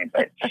name anyway.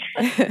 But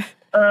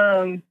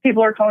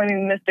people are calling me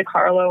Miss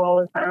DiCarlo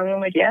all the time. I'm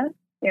like, yeah.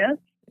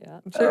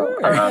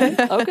 Sure.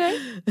 Okay.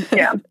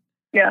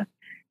 Yeah.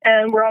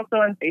 And we're also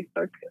on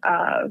Facebook.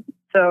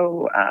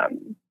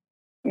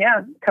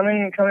 Come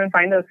and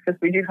find us because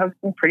we do have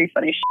some pretty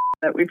funny shit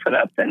that we put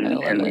up,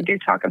 and we do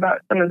talk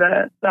about some of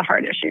the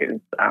hard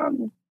issues.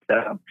 And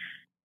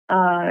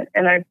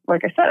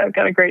like I said, I've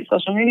got a great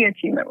social media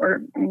team that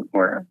we're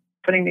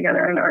putting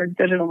together, and our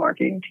digital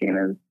marketing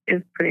team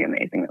is pretty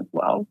amazing as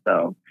well.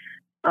 So,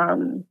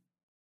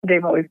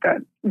 they've always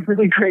got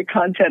really great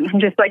content. I'm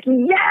just like,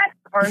 yes,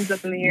 arms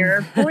up in the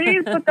air,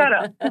 please put that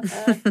up.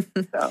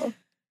 So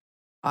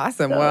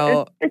awesome.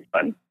 Well, it's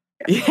fun.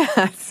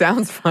 Yeah,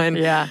 sounds fun.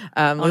 Yeah,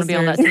 I want to be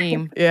on that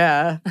team.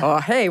 Yeah. Oh,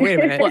 hey, wait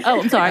a minute.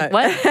 I'm sorry.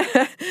 What?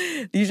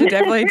 You should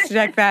definitely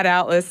check that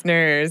out,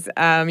 listeners.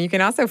 You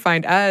can also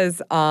find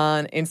us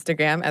on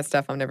Instagram at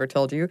Stuff I've Never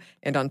Told You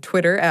and on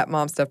Twitter at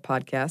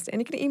MomStuffPodcast. And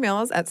you can email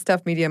us at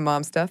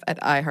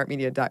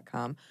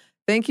stuffmediamomstuff@iheartmedia.com.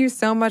 Thank you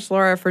so much,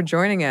 Laura, for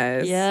joining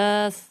us.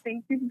 Yes.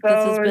 Thank you both.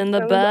 This has been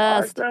the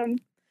best. Awesome.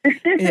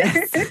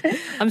 Yes.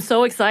 I'm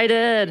so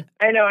excited.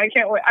 I know. I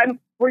can't wait.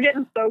 We're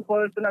getting so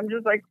close, and I'm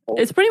just like,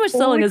 it's pretty much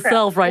selling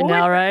itself right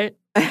now, right?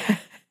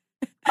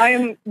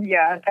 I'm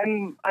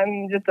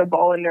just a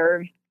ball of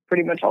nerves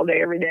pretty much all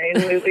day, every day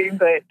lately,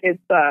 but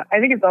it's, I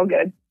think it's all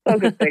good. All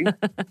good things.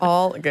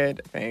 All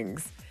good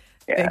things.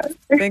 Yeah.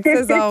 Thanks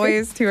as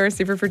always to our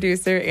super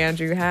producer,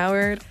 Andrew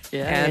Howard.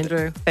 Yeah, and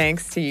Andrew.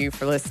 Thanks to you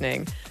for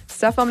listening.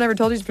 Stuff Mom Never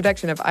Told You is a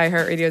production of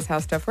iHeartRadio's How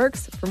Stuff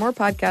Works. For more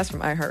podcasts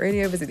from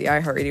iHeartRadio, visit the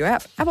iHeartRadio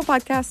app, Apple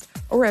Podcasts,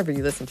 or wherever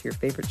you listen to your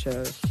favorite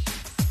shows.